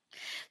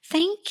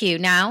 Thank you.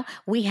 Now,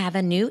 we have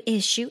a new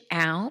issue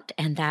out,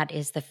 and that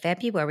is the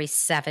February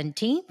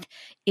 17th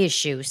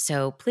issue.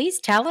 So please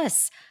tell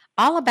us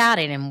all about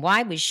it and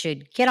why we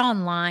should get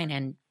online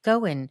and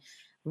go and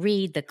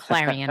read the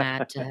Clarion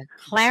at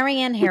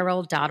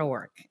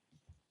clarionherald.org.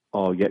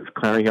 Oh, yes,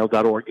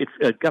 clarionherald.org.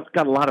 It's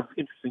got a lot of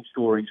interesting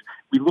stories.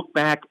 We look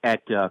back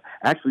at,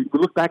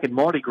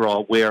 Mardi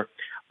Gras, where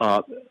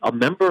a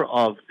member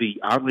of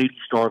the Our Lady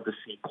Star of the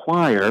Sea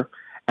choir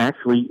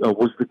actually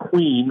was the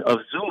Queen of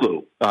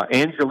Zulu,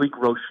 Angelique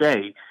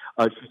Roche.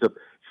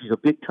 She's a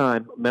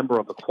big-time member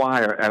of the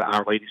choir at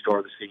Our Lady Star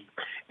of the Sea,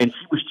 and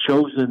she was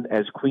chosen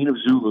as Queen of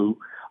Zulu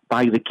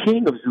by the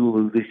King of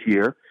Zulu this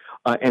year,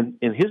 and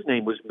his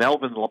name was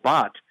Melvin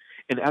Labat.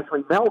 And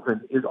actually,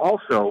 Melvin is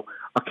also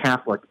a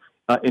Catholic,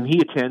 and he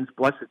attends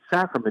Blessed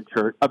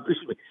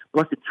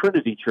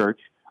Trinity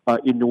Church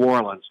in New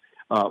Orleans.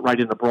 Right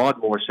in the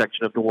Broadmoor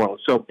section of New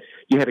Orleans. So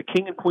you had a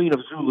king and queen of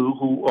Zulu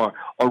who are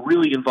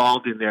really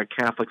involved in their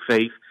Catholic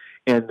faith,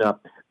 and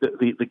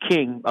the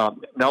king,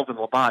 Melvin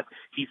Labat,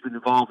 he's been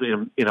involved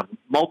in a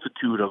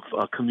multitude of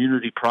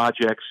community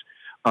projects,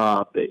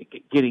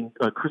 getting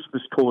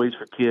Christmas toys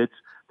for kids,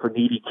 for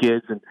needy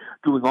kids, and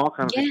doing all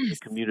kinds of things in the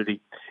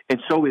community.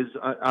 And so is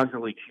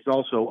Angelique. She's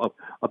also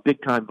a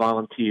big-time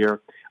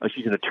volunteer.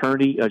 She's an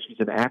attorney. She's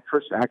an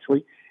actress,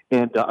 actually,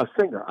 and a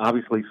singer,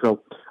 obviously.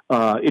 So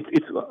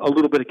it's a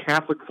little bit of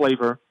Catholic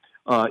flavor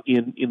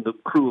in the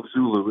crew of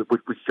Zulu,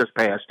 which just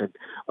passed, and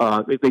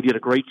they did a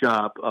great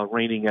job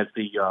reigning as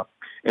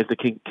the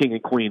king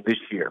and queen this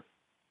year.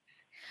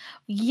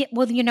 Yeah,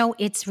 well,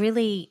 it's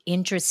really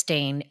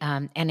interesting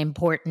and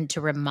important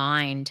to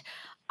remind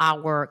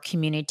our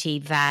community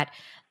that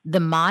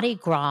the Mardi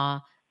Gras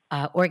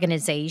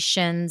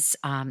organizations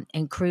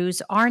and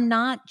crews are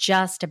not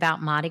just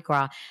about Mardi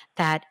Gras,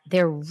 that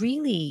they're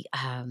really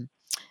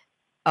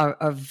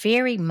are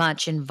very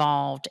much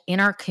involved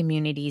in our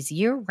communities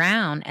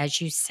year-round,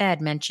 as you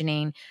said,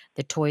 mentioning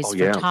the Toys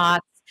for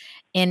Tots,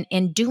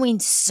 and doing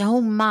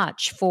so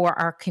much for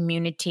our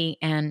community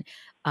and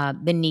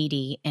the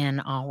needy in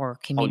our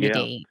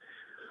community.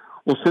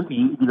 Well,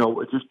 Cynthia,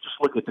 just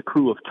look at the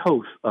crew of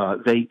Toth.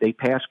 They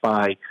pass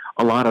by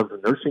a lot of the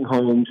nursing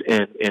homes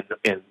and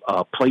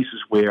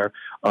places where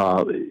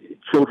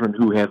children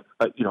who have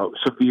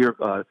severe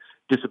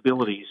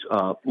disabilities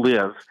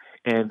live,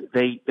 and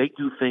they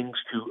do things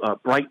to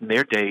brighten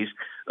their days.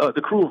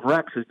 The crew of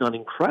Rex has done an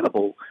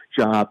incredible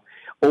job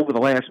over the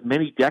last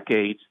many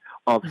decades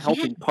of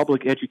helping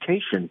public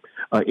education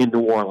in New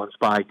Orleans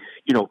by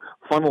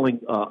funneling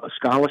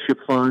scholarship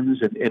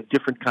funds and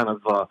different kind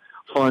of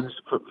funds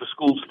for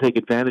schools to take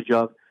advantage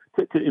of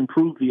to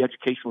improve the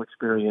educational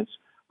experience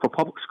for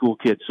public school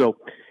kids. So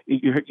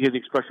you hear the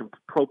expression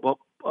pro bono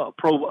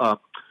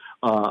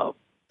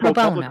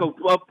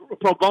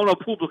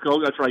publico,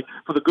 that's right,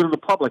 for the good of the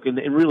public. And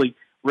really,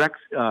 Rex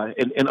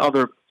and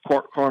other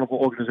carnival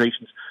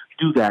organizations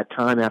do that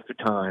time after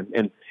time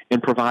and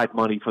provide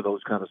money for those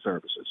kind of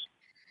services.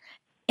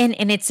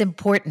 And it's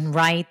important,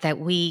 right, that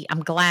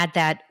I'm glad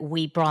that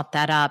we brought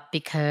that up,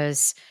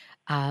 because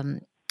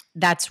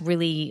that's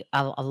really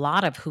a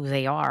lot of who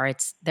they are.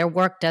 Their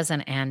work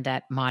doesn't end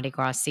at Mardi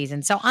Gras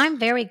season. So I'm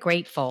very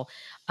grateful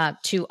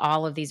to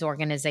all of these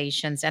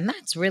organizations. And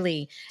that's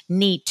really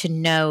neat to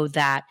know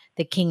that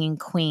the king and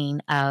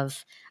queen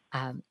of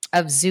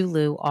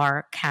Zulu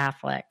are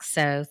Catholic.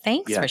 So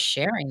thanks for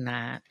sharing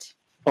that.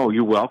 Oh,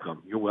 you're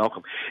welcome. You're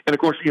welcome. And of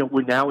course,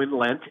 we're now in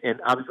Lent,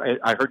 and obviously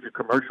I heard your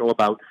commercial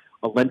about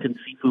Lenten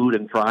seafood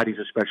and Fridays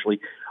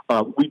especially.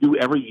 We do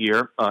every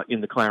year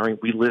in the Clarion,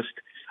 we list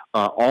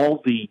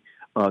all the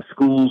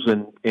schools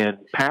and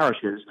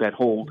parishes that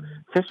hold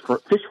fish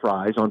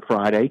fries on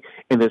Friday,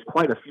 and there's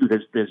quite a few.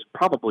 There's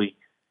probably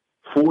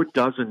 4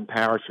 dozen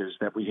parishes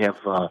that we have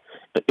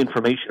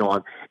information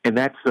on, and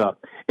that's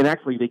and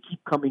actually they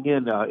keep coming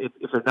in.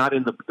 If they're not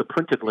in the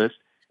printed list,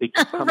 they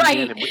keep coming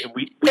in, and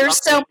we There's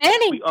so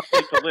many. We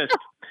update the list.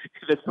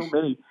 There's so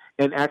many,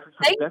 And actually,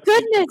 Thank the best place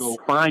to goodness. go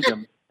find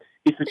them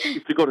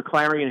is to go to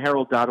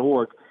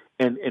clarionherald.org,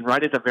 and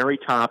right at the very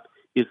top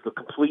is the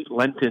complete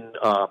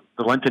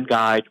the Lenten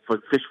guide for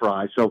fish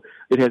fries. So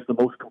it has the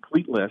most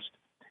complete list.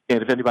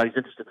 And if anybody's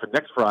interested for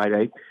next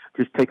Friday,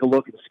 just take a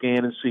look and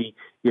scan and see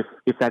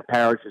if that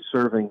parish is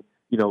serving.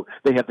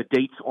 They have the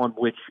dates on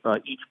which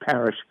each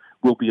parish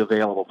will be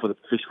available for the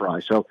fish fry.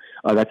 So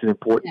that's an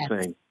important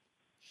thing.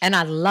 And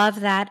I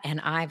love that.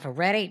 And I've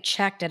already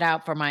checked it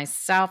out for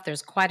myself.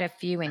 There's quite a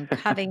few in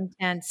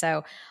Covington.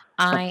 So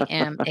I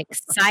am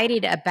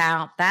excited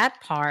about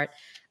that part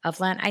of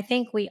Lent. I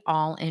think we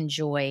all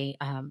enjoy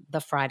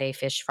the Friday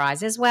fish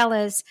fries, as well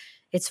as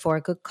it's for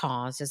a good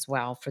cause as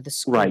well for the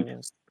schools. Right.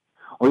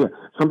 Oh, yeah.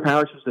 Some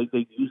parishes,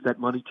 they use that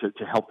money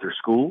to help their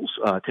schools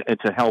and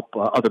to help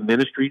other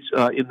ministries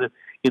in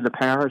the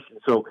parish. And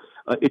so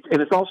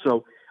it's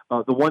also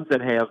the ones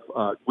that have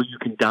where you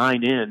can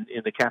dine in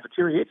the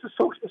cafeteria. It's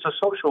a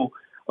social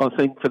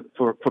thing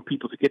for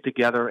people to get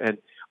together, and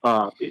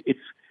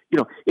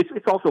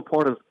it's also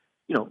part of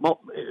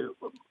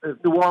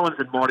New Orleans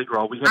and Mardi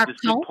Gras. We have Our this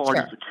big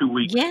party for 2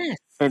 weeks, yes,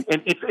 and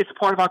it's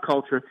part of our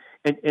culture,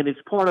 and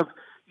it's part of.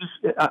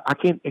 I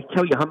can't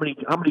tell you how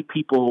many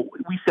people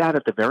we sat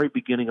at the very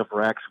beginning of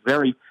Rex,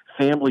 very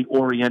family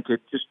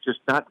oriented, just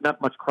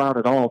not much crowd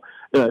at all.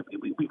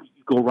 We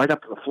go right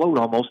up to the float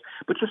almost,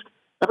 but just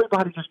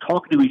everybody just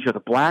talking to each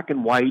other, black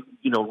and white,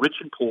 rich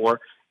and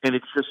poor, and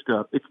it's just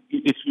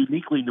it's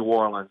uniquely New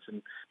Orleans,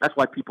 and that's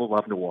why people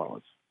love New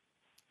Orleans.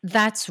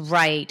 That's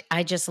right.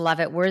 I just love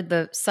it.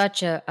 We're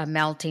such a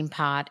melting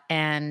pot,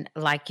 and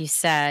like you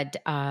said,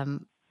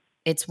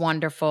 it's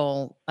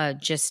wonderful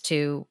just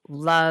to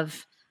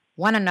love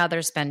one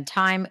another, spend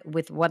time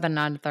with one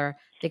another,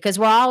 because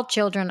we're all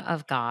children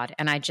of God,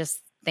 and I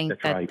just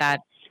think that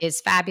is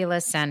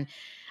fabulous. And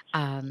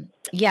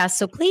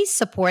so please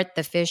support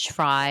the fish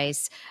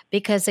fries,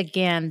 because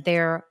again,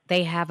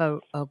 they have a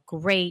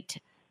great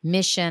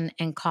mission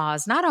and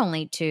cause, not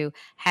only to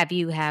have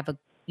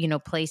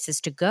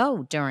places to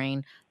go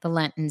during the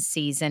Lenten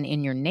season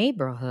in your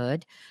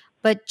neighborhood,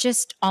 but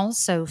just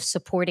also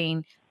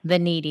supporting the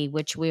needy,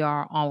 which we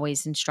are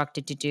always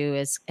instructed to do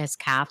as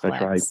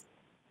Catholics.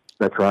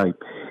 That's right.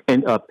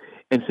 And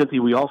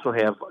Cynthia, we also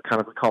have kind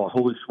of we call a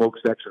Holy Smoke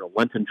section of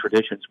Lenten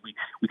traditions.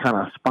 We kind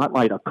of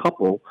spotlight a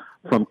couple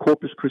from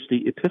Corpus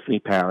Christi Epiphany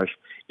Parish.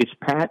 It's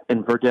Pat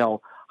and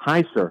Verdell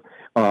Heiser,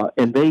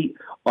 and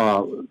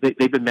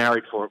they've been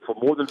married for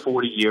more than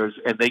 40 years,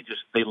 and they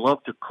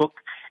love to cook,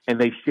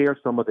 and they share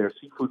some of their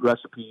seafood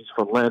recipes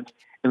for Lent,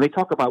 and they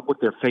talk about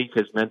what their faith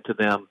has meant to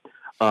them.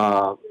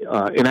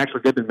 And actually,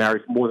 they've been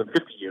married for more than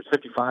 50 years,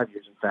 55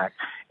 years, in fact,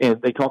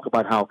 and they talk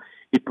about how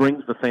it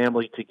brings the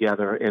family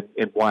together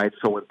and why it's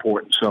so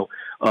important. So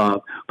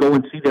go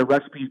and see their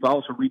recipes, but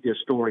also read their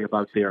story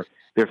about their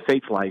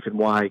faith life and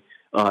why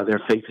their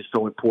faith is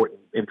so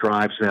important and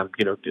drives them,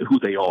 to who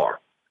they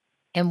are.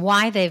 And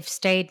why they've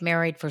stayed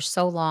married for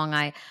so long.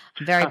 I'm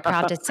very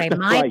proud to say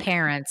my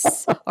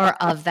parents are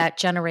of that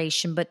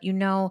generation. But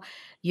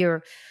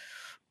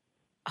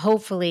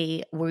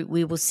hopefully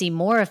we will see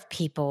more of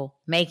people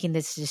making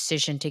this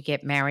decision to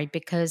get married,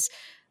 because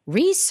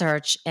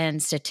research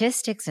and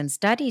statistics and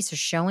studies are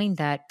showing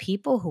that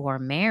people who are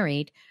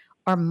married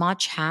are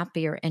much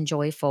happier and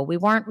joyful. We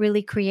weren't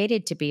really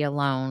created to be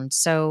alone.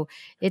 So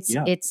it's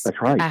that's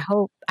right.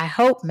 I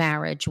hope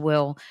marriage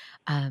will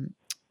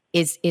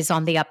is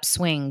on the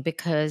upswing,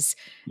 because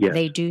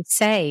they do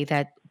say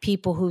that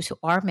people who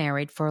are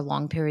married for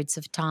long periods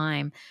of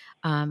time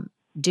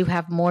do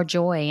have more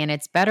joy, and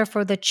it's better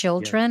for the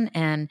children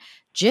and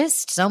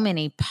just so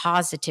many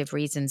positive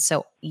reasons.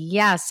 So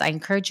yes, I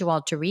encourage you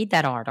all to read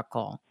that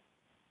article.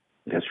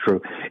 That's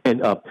true.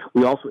 And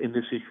we also, in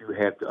this issue,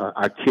 had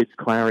our Kids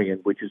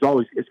Clarion, which is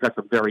it's got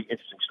some very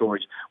interesting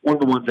stories. One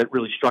of the ones that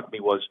really struck me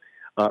was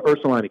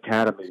Ursuline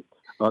Academy.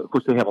 Of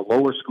course, they have a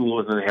lower school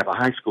and then they have a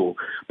high school.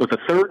 But the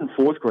third and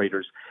fourth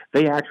graders,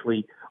 they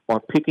actually are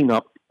picking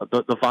up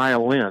the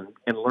violin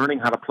and learning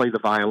how to play the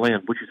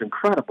violin, which is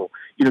incredible.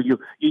 You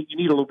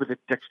need a little bit of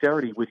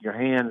dexterity with your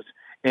hands,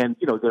 and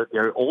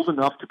they're old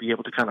enough to be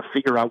able to kind of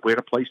figure out where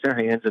to place their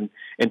hands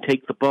and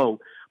take the bow.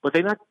 But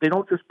they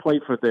don't just play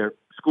for their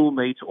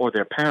schoolmates or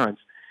their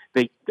parents.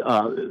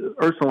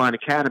 Ursuline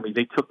Academy,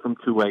 they took them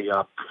to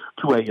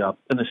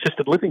an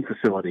assisted living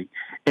facility,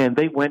 and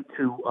they went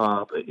to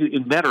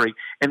in Metairie,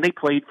 and they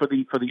played for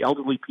the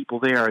elderly people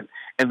there,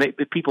 and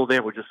the people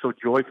there were just so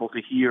joyful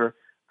to hear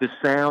the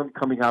sound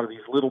coming out of these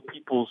little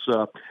people's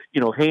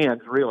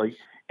hands, really.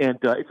 And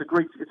it's a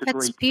great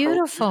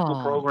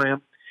beautiful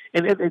program,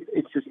 and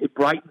it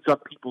brightens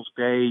up people's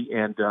day,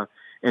 and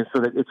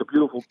so that it's a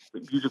beautiful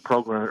music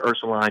program at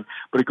Ursuline,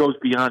 but it goes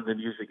beyond the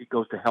music. It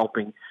goes to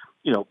helping,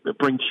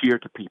 bring cheer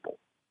to people.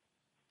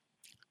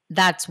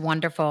 That's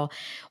wonderful.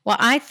 Well,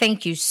 I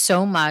thank you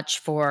so much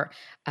for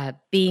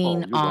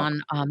being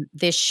on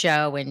this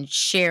show and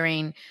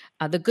sharing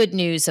the good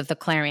news of the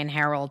Clarion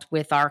Herald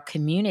with our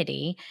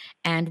community.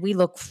 And we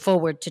look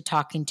forward to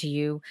talking to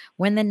you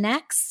when the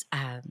next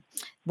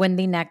when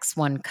the next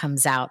one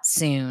comes out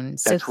soon.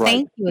 So That's right.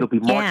 thank you It'll be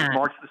again.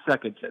 March the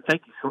 2nd.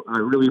 Thank you. I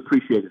really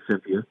appreciate it,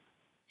 Cynthia.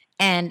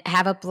 And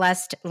have a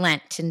blessed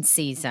Lenten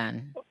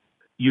season.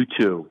 You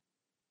too.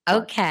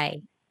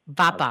 Okay.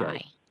 Bye-bye.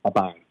 Okay.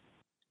 Bye-bye.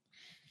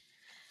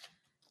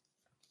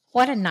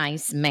 What a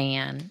nice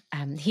man.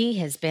 He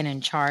has been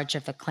in charge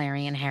of the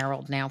Clarion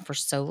Herald now for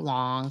so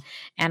long.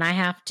 And I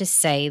have to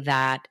say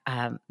that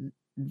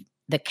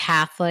the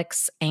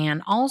Catholics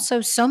and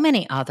also so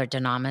many other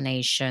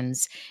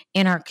denominations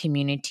in our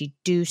community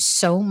do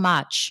so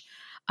much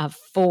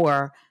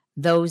for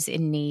those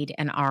in need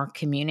in our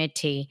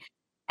community.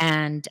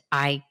 And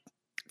I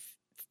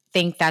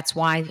think that's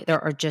why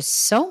there are just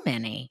so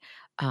many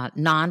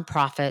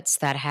nonprofits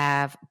that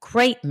have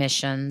great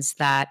missions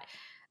that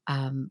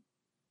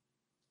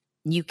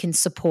you can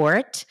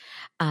support.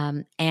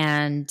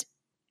 And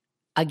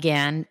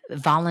again,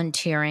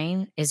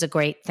 volunteering is a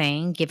great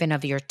thing, giving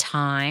of your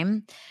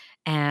time.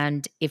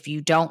 And if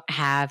you don't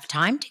have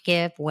time to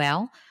give,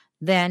 well,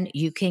 then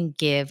you can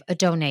give a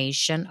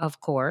donation, of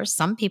course.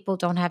 Some people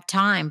don't have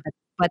time,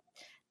 but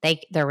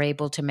they're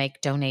able to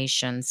make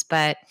donations.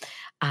 But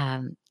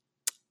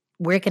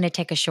we're going to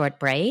take a short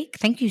break.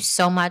 Thank you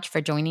so much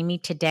for joining me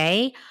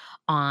today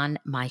on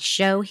my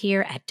show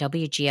here at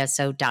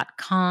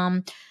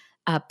WGSO.com.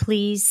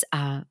 Please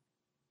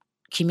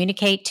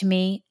communicate to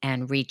me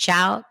and reach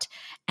out.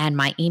 And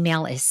my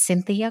email is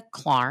Cynthia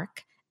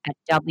Clark at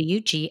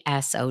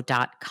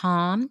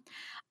WGSO.com.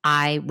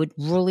 I would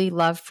really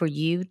love for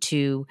you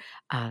to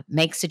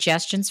make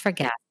suggestions for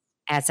guests,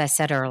 as I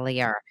said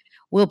earlier.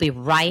 We'll be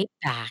right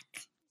back.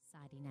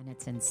 And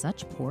it's in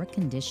such poor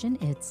condition,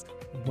 it's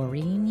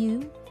worrying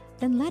you?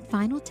 Then let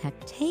Vinyltech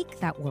take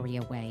that worry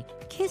away.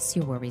 Kiss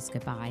your worries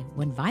goodbye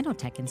when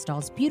Vinyltech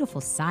installs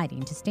beautiful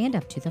siding to stand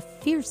up to the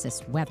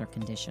fiercest weather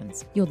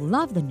conditions. You'll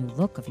love the new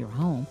look of your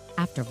home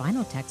after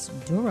Vinyltech's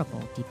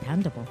durable,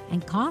 dependable,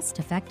 and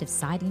cost-effective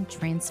siding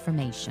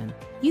transformation.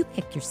 You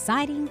pick your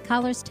siding,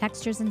 colors,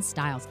 textures, and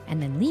styles, and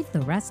then leave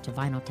the rest to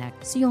Vinyltech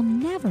so you'll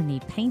never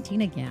need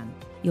painting again.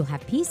 You'll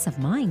have peace of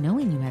mind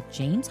knowing you have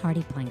James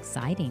Hardie plank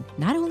siding,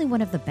 not only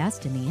one of the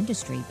best in the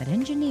industry, but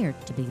engineered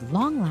to be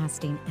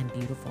long-lasting and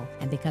beautiful.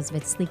 And because of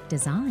its sleek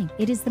design,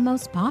 it is the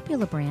most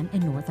popular brand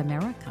in North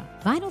America.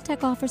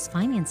 Vinyltech offers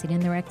financing,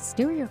 and their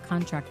exterior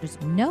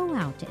contractors know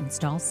how to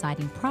install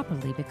siding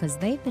properly because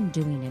they've been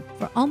doing it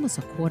for almost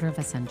a quarter of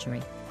a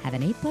century. Have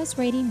an A+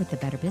 rating with the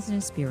Better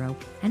Business Bureau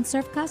and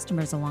serve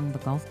customers along the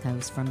Gulf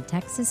Coast from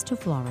Texas to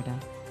Florida.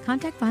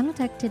 Contact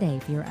Vinyltech today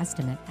for your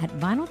estimate at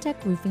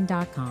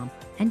vinyltechroofing.com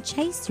and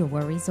chase your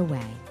worries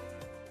away.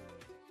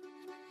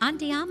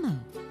 Andiamo.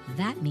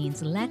 That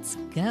means let's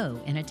go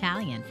in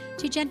Italian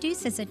to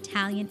Gendusa's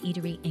Italian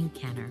Eatery in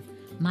Kenner.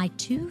 My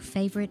two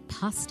favorite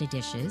pasta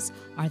dishes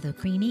are the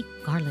creamy,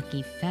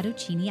 garlicky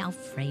fettuccine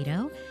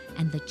alfredo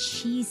and the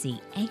cheesy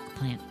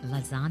eggplant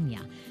lasagna.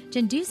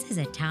 Gendusa's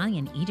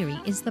Italian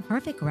Eatery is the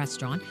perfect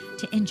restaurant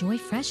to enjoy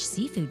fresh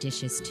seafood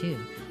dishes too.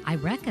 I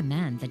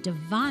recommend the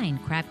divine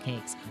crab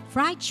cakes,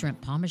 fried shrimp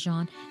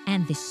parmesan,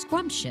 and the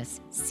scrumptious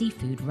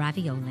seafood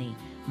ravioli.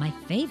 My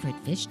favorite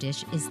fish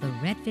dish is the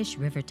redfish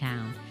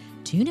rivertown.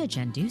 Tuna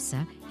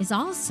Gendusa is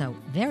also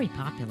very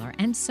popular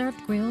and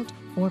served grilled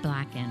or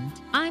blackened.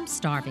 I'm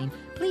starving.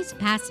 Please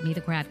pass me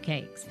the crab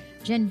cakes.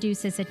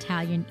 Gendusa's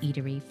Italian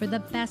Eatery for the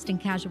best in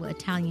casual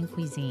Italian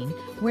cuisine,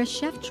 where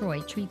Chef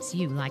Troy treats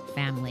you like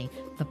family.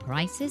 The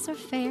prices are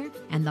fair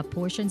and the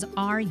portions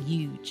are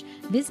huge.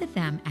 Visit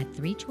them at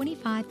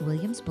 325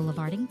 Williams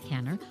Boulevard in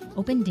Kenner,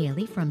 open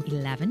daily from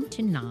 11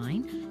 to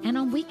 9 and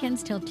on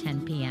weekends till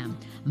 10 p.m.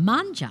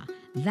 Mangia,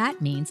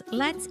 that means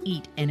let's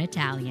eat in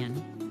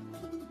Italian.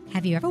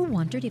 Have you ever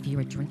wondered if you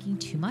are drinking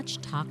too much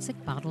toxic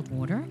bottled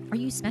water? Are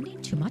you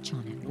spending too much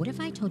on it? What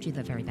if I told you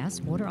the very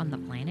best water on the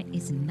planet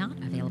is not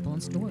available in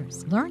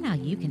stores? Learn how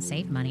you can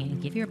save money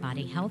and give your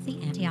body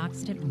healthy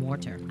antioxidant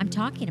water. I'm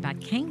talking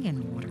about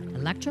Kangen water,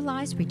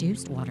 electrolyzed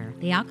reduced water.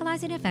 The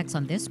alkalizing effects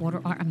on this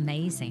water are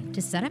amazing.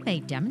 To set up a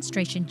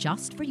demonstration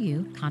just for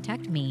you,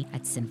 contact me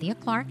at Cynthia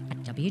Clark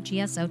at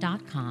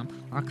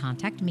WGSO.com or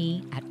contact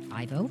me at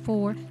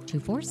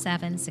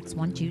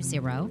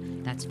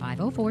 504-247-6120. That's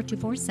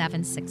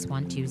 504-247-6120.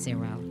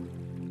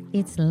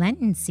 It's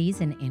Lenten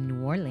season in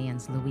New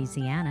Orleans,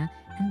 Louisiana,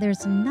 and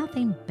there's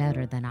nothing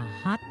better than a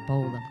hot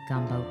bowl of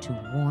gumbo to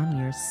warm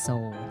your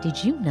soul.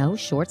 Did you know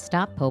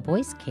Shortstop Po'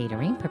 Boys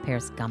Catering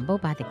prepares gumbo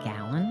by the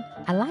gallon?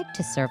 I like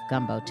to serve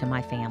gumbo to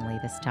my family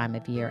this time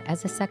of year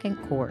as a second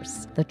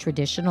course. The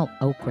traditional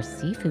okra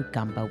seafood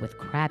gumbo with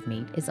crab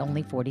meat is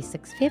only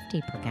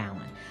 $46.50 per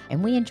gallon,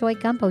 and we enjoy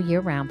gumbo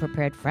year-round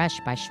prepared fresh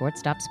by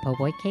Shortstop's Po'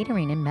 Boy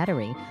Catering in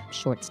Metairie,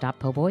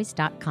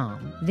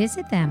 shortstoppo'boys.com.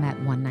 Visit them at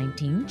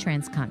 119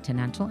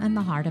 Transcontinental in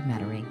the heart of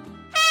Metairie.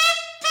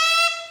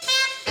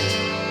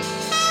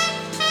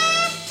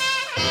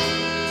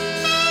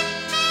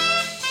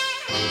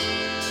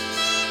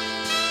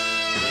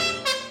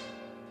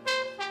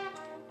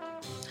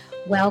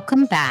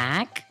 Welcome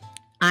back.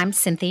 I'm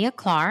Cynthia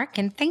Clark,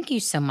 and thank you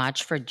so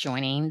much for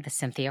joining the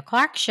Cynthia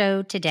Clark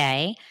Show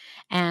today.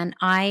 And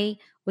I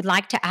would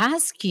like to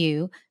ask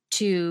you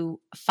to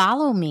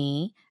follow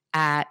me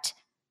at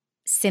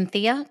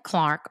Cynthia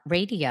Clark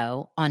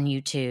Radio on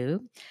YouTube.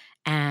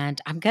 And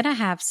I'm going to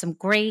have some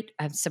great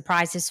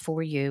surprises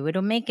for you.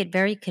 It'll make it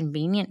very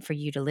convenient for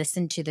you to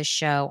listen to the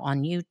show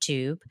on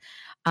YouTube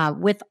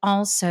with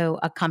also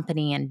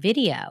accompanying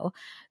video.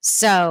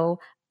 So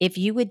if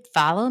you would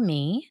follow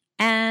me,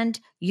 and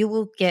you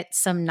will get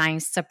some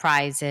nice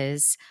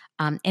surprises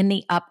in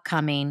the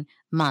upcoming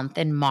month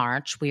in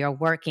March. We are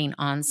working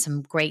on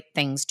some great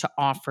things to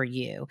offer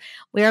you.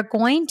 We are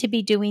going to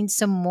be doing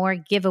some more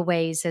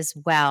giveaways as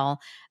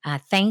well.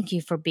 Thank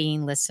you for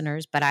being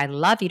listeners, but I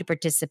love you to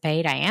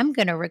participate. I am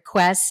going to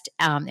request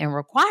and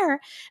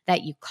require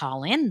that you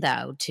call in,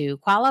 though, to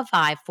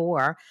qualify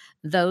for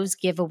those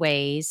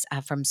giveaways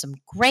from some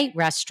great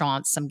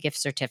restaurants, some gift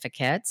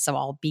certificates. So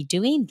I'll be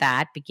doing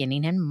that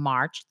beginning in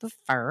March the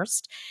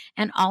 1st.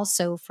 And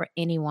also for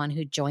anyone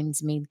who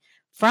joins me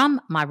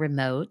from my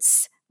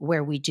remotes,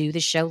 where we do the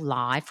show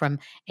live from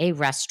a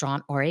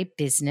restaurant or a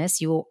business,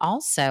 you will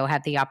also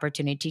have the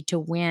opportunity to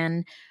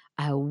win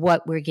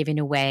what we're giving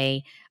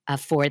away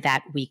for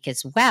that week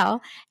as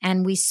well.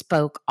 And we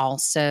spoke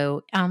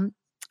also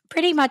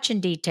pretty much in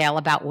detail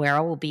about where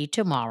I will be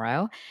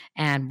tomorrow.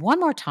 And one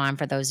more time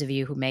for those of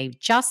you who may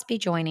just be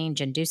joining,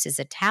 Gendus's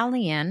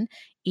Italian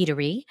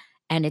Eatery,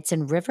 and it's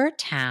in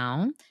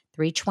Rivertown,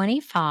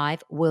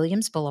 325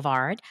 Williams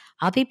Boulevard.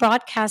 I'll be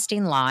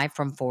broadcasting live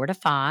from 4 to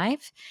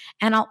 5,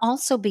 and I'll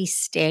also be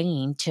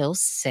staying till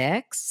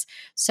 6.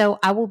 So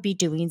I will be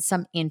doing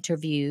some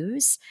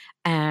interviews,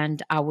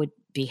 and I would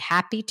be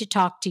happy to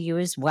talk to you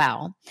as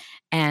well.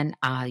 And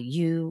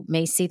you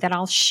may see that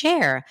I'll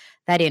share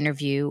that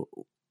interview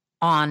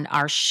on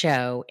our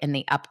show in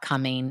the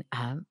upcoming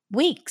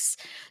weeks.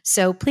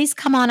 So please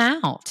come on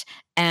out.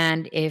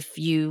 And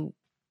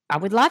I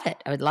would love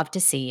it. I would love to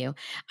see you.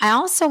 I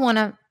also want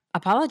to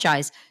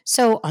apologize.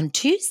 So on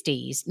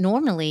Tuesdays,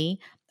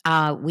 normally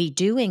we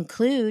do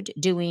include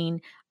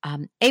doing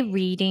a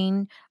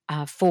reading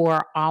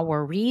for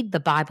our Read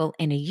the Bible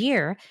in a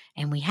Year,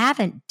 and we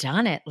haven't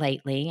done it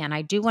lately. And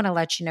I do want to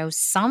let you know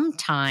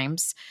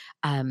sometimes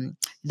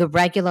the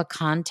regular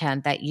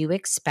content that you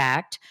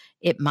expect,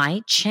 it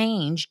might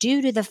change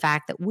due to the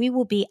fact that we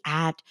will be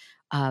at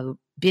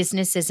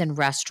businesses and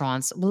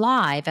restaurants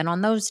live. And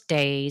on those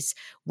days,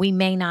 we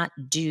may not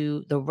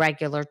do the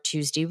regular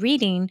Tuesday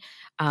reading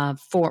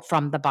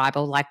from the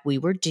Bible like we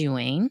were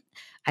doing.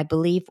 I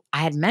believe I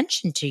had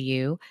mentioned to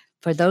you,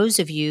 for those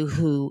of you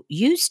who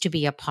used to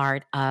be a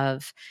part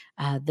of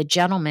the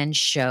gentleman's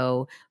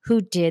show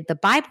who did the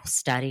Bible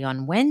study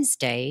on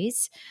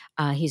Wednesdays,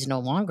 he's no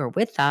longer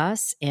with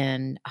us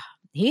in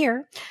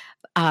here,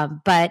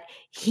 but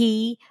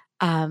he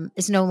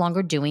is no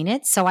longer doing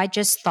it. So I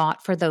just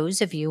thought for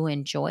those of you who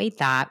enjoyed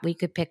that, we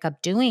could pick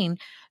up doing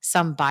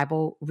some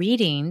Bible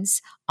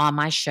readings on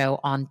my show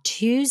on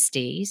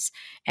Tuesdays.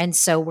 And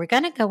so we're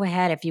going to go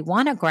ahead. If you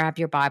want to grab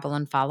your Bible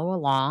and follow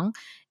along,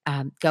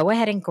 go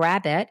ahead and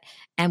grab it.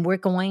 And we're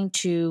going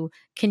to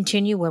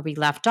continue where we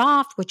left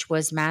off, which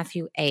was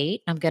Matthew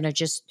 8. I'm going to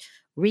just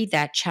read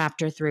that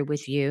chapter through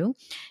with you.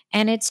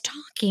 And it's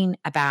talking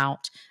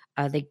about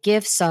the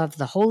gifts of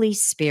the Holy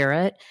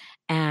Spirit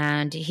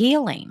and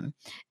healing.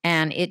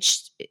 And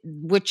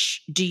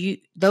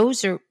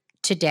those are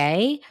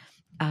today,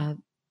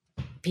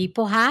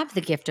 people have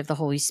the gift of the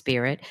Holy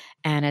Spirit.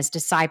 And as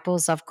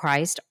disciples of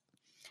Christ,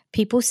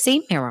 people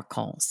see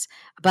miracles.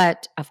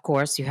 But of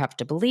course, you have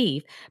to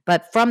believe.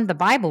 But from the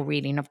Bible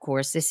reading, of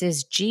course, this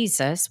is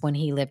Jesus when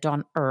he lived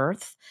on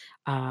earth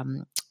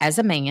as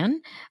a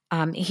man.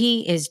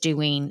 He is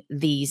doing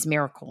these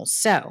miracles.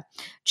 So,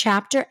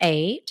 chapter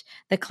 8,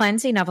 the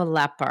cleansing of a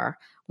leper.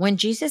 When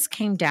Jesus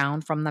came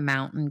down from the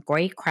mountain,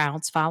 great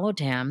crowds followed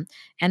him,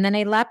 and then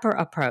a leper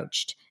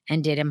approached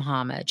and did him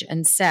homage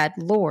and said,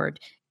 "Lord,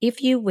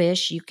 if you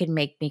wish, you can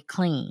make me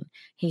clean."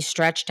 He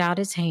stretched out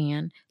his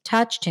hand,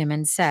 touched him,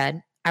 and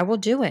said, "I will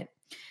do it.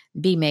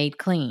 Be made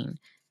clean."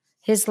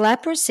 His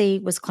leprosy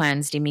was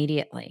cleansed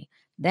immediately.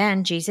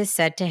 Then Jesus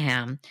said to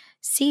him,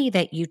 "See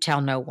that you tell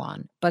no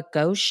one, but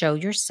go show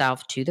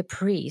yourself to the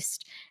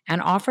priest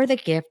and offer the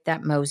gift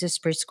that Moses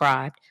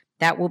prescribed.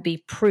 That will be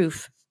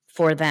proof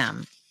for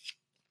them."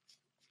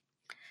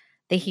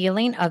 The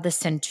healing of the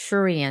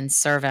centurion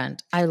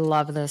servant. I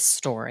love this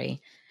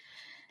story.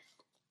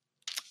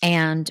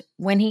 And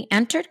when he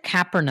entered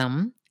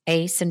Capernaum,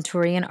 a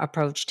centurion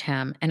approached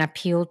him and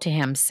appealed to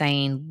him,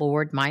 saying,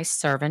 "Lord, my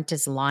servant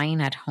is lying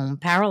at home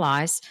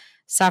paralyzed,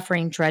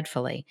 suffering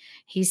dreadfully."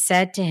 He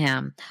said to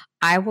him,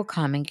 "I will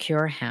come and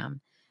cure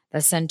him."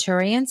 The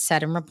centurion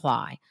said in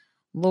reply,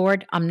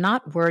 "Lord, I'm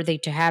not worthy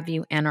to have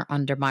you enter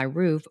under my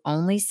roof.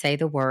 Only say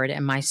the word,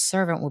 and my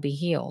servant will be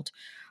healed.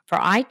 For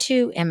I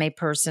too am a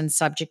person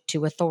subject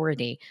to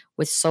authority,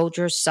 with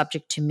soldiers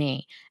subject to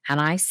me.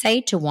 And I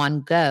say to one,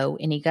 'Go,'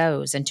 and he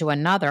goes, and to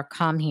another,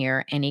 'Come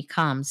here,' and he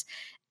comes,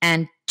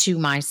 and to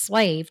my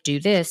slave, 'Do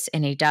this,'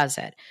 and he does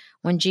it."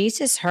 When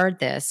Jesus heard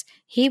this,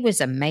 he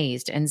was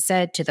amazed and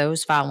said to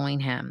those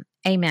following him,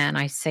 "Amen,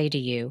 I say to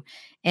you,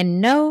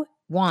 in no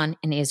one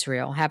in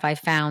Israel have I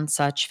found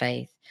such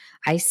faith.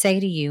 I say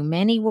to you,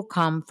 many will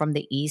come from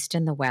the east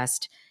and the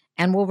west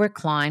and will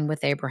recline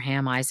with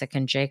Abraham, Isaac,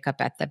 and Jacob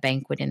at the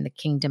banquet in the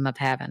kingdom of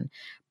heaven.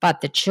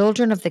 But the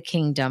children of the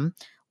kingdom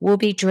will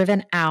be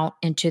driven out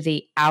into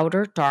the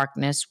outer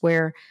darkness,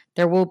 where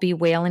there will be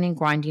wailing and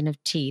grinding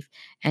of teeth.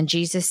 And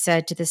Jesus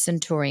said to the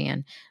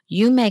centurion,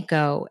 You may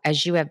go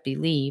as you have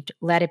believed,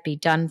 let it be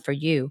done for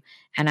you.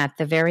 And at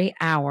the very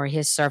hour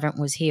his servant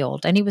was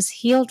healed. And he was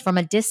healed from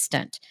a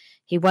distance.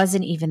 He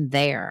wasn't even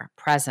there,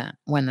 present,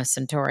 when the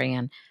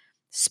centurion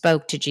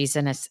spoke to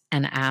Jesus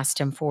and asked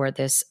him for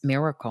this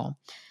miracle.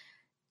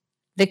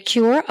 The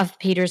cure of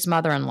Peter's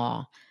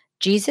mother-in-law.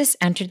 Jesus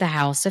entered the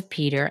house of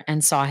Peter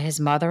and saw his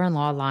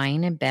mother-in-law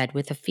lying in bed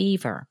with a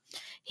fever.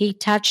 He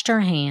touched her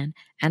hand,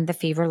 and the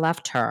fever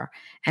left her,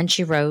 and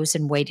she rose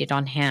and waited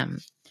on him.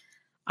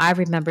 I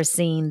remember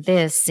seeing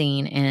this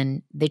scene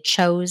in The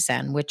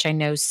Chosen, which I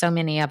know so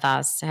many of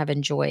us have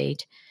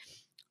enjoyed.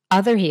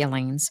 Other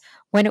healings.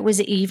 When it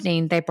was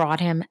evening, they brought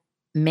him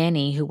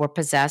many who were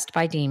possessed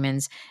by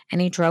demons,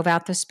 and he drove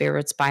out the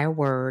spirits by a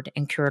word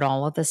and cured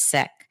all of the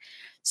sick.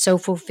 So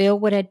fulfill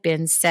what had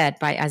been said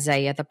by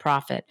Isaiah the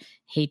prophet.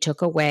 He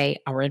took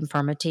away our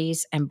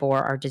infirmities and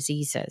bore our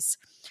diseases.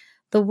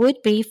 The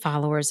would-be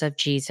followers of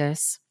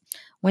Jesus.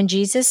 When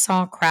Jesus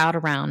saw a crowd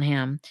around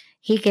him,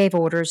 he gave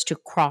orders to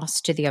cross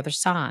to the other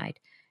side.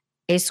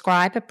 A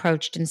scribe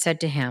approached and said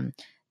to him,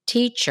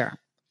 Teacher,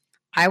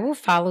 I will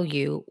follow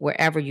you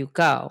wherever you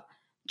go.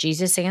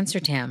 Jesus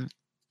answered him,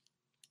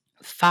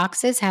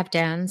 Foxes have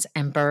dens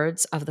and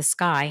birds of the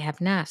sky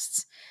have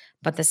nests,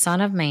 but the Son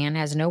of Man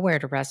has nowhere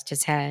to rest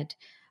his head.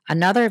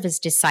 Another of his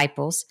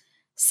disciples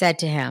said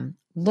to him,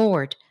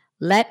 Lord,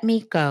 let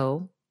me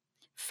go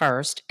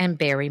first and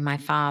bury my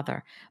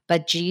father.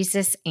 But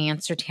Jesus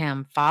answered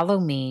him, Follow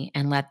me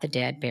and let the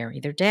dead bury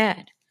their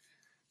dead.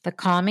 The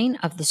calming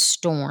of the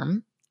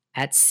storm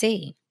at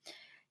sea.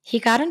 He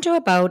got into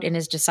a boat and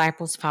his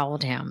disciples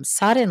followed him.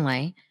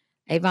 Suddenly,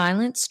 a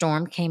violent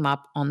storm came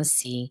up on the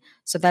sea,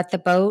 so that the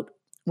boat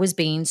was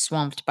being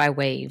swamped by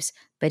waves,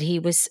 but he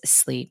was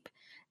asleep.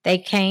 They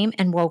came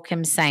and woke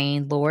him,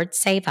 saying, Lord,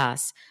 save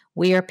us.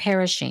 We are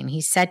perishing.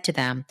 He said to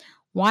them,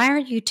 Why are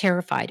you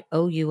terrified,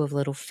 O you of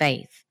little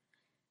faith?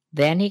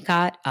 Then he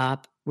got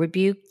up,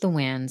 rebuked the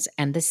winds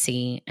and the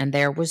sea, and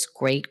there was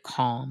great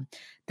calm.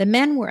 The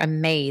men were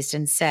amazed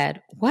and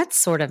said, What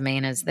sort of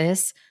man is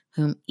this,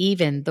 whom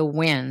even the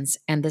winds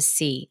and the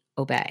sea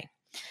obey?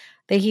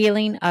 The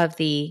healing of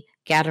the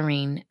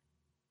Gadarene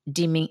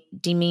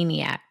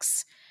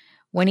demoniacs.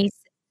 When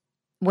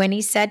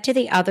he said to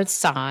the other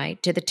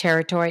side, to the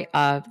territory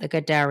of the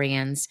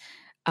Gadareans,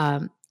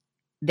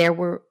 there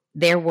were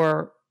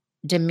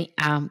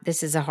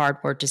this is a hard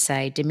word to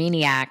say,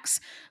 demoniacs,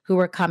 who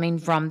were coming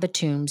from the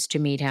tombs to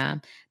meet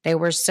him. They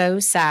were so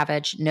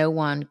savage, no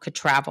one could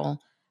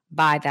travel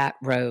by that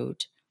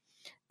road.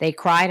 They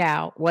cried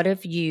out, What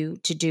have you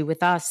to do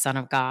with us, Son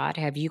of God?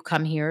 Have you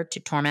come here to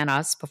torment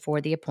us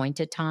before the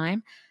appointed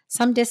time?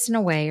 Some distance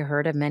away, a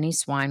herd of many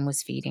swine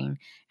was feeding,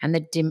 and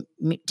the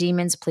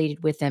demons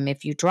pleaded with him,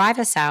 If you drive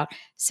us out,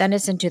 send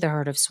us into the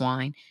herd of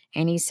swine.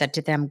 And he said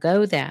to them,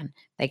 Go then.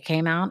 They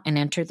came out and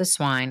entered the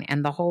swine,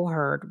 and the whole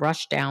herd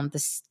rushed down the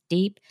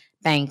steep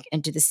bank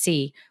into the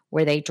sea,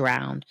 where they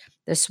drowned.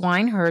 The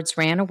swineherds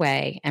ran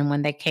away, and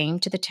when they came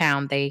to the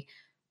town, they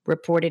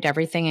reported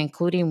everything,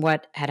 including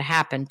what had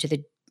happened to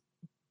the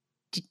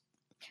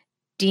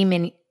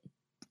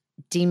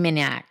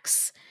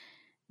demoniacs.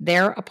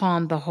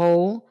 Thereupon the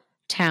whole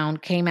town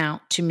came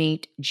out to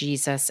meet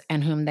Jesus,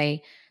 and whom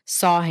they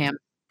saw him,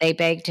 they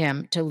begged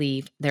him to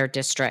leave their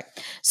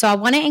district. So I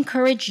want to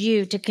encourage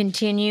you to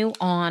continue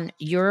on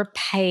your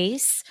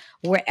pace,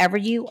 wherever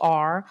you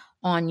are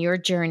on your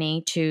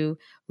journey to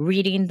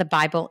reading the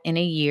Bible in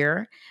a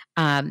year.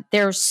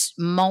 There's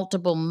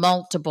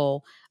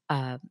multiple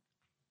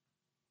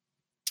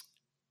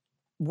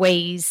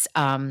ways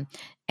and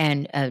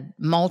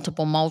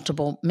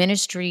multiple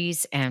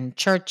ministries and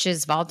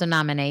churches of all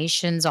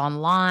denominations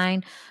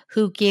online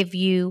who give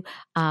you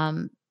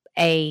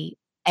a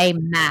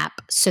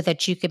map so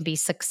that you can be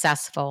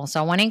successful. So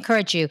I want to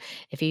encourage you,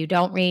 if you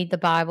don't read the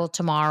Bible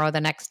tomorrow, the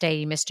next day,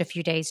 you missed a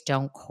few days,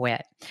 don't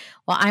quit.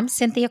 Well, I'm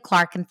Cynthia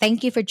Clark, and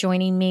thank you for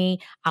joining me.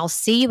 I'll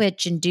see you at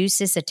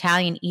Ginduce's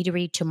Italian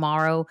Eatery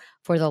tomorrow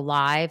for the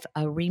live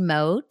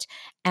remote,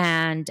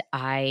 and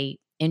I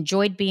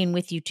enjoyed being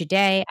with you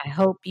today. I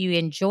hope you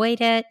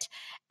enjoyed it,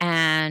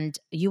 and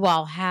you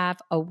all have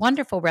a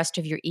wonderful rest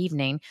of your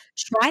evening.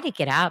 Try to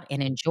get out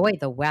and enjoy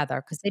the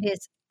weather because it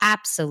is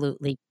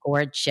absolutely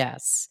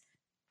gorgeous.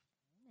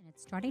 And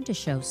it's starting to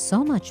show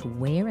so much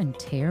wear and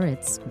tear,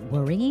 it's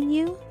worrying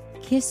you?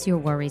 Kiss your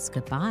worries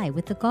goodbye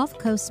with the Gulf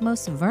Coast's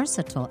most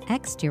versatile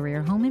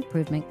exterior home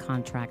improvement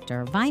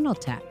contractor, Vinyl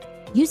Tech.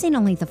 Using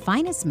only the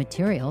finest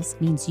materials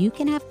means you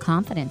can have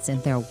confidence in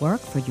their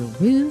work for your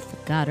roof,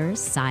 gutters,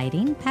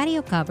 siding,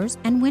 patio covers,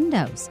 and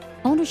windows.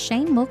 Owner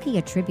Shane Mulkey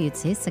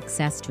attributes his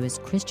success to his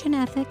Christian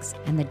ethics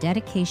and the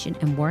dedication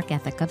and work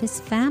ethic of his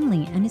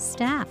family and his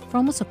staff for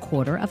almost a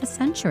quarter of a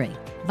century.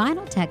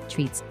 VinylTech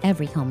treats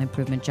every home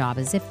improvement job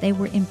as if they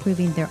were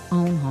improving their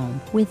own home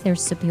with their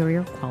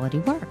superior quality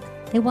work.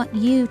 They want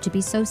you to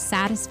be so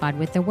satisfied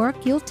with their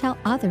work, you'll tell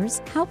others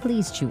how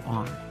pleased you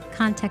are.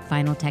 Contact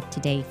VinylTech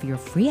today for your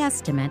free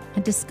estimate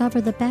and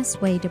discover the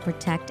best way to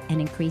protect and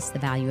increase the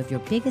value of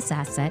your biggest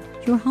asset,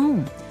 your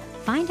home.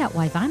 Find out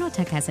why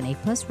VinylTech has an A+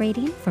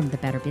 rating from the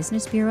Better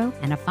Business Bureau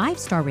and a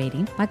 5-star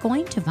rating by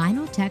going to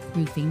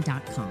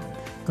vinyltechroofing.com.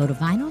 Go to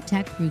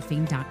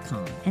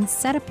vinyltechroofing.com and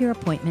set up your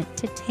appointment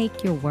to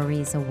take your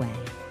worries away.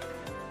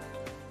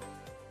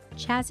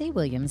 Chazzy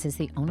Williams is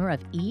the owner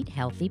of Eat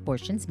Healthy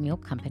Portions Meal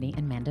Company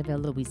in Mandeville,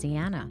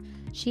 Louisiana.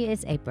 She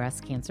is a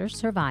breast cancer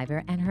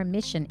survivor, and her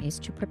mission is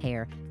to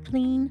prepare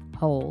clean,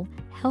 whole,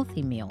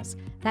 healthy meals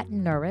that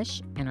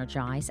nourish,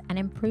 energize, and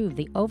improve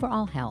the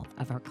overall health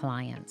of her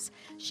clients.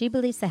 She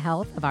believes the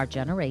health of our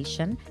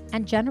generation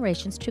and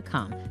generations to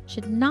come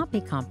should not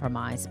be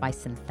compromised by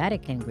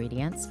synthetic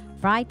ingredients,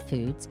 fried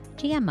foods,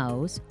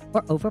 GMOs,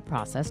 or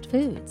overprocessed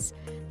foods.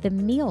 The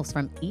meals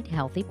from Eat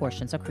Healthy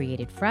Portions are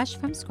created fresh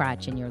from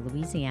scratch in your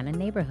Louisiana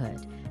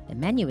neighborhood. The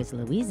menu is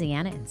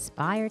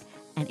Louisiana-inspired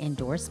and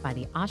endorsed by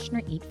the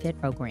Ochsner Eat Fit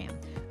program.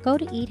 Go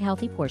to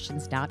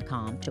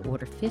eathealthyportions.com to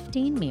order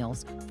 15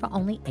 meals for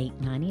only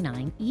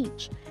 $8.99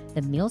 each.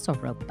 The meals are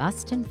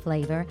robust in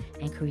flavor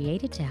and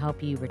created to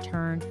help you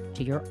return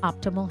to your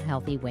optimal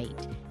healthy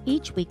weight.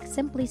 Each week,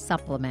 simply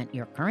supplement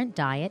your current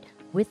diet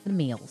with the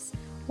meals.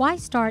 Why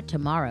start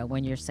tomorrow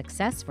when your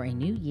success for a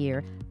new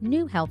year,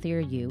 new healthier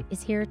you,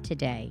 is here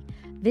today?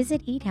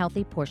 Visit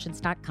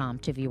eathealthyportions.com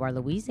to view our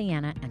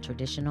Louisiana and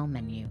traditional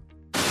menu.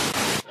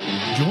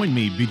 Join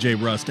me,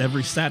 BJ Rust,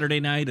 every Saturday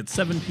night at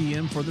 7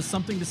 p.m. for the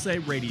Something to Say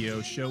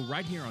radio show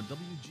right here on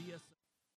WGS.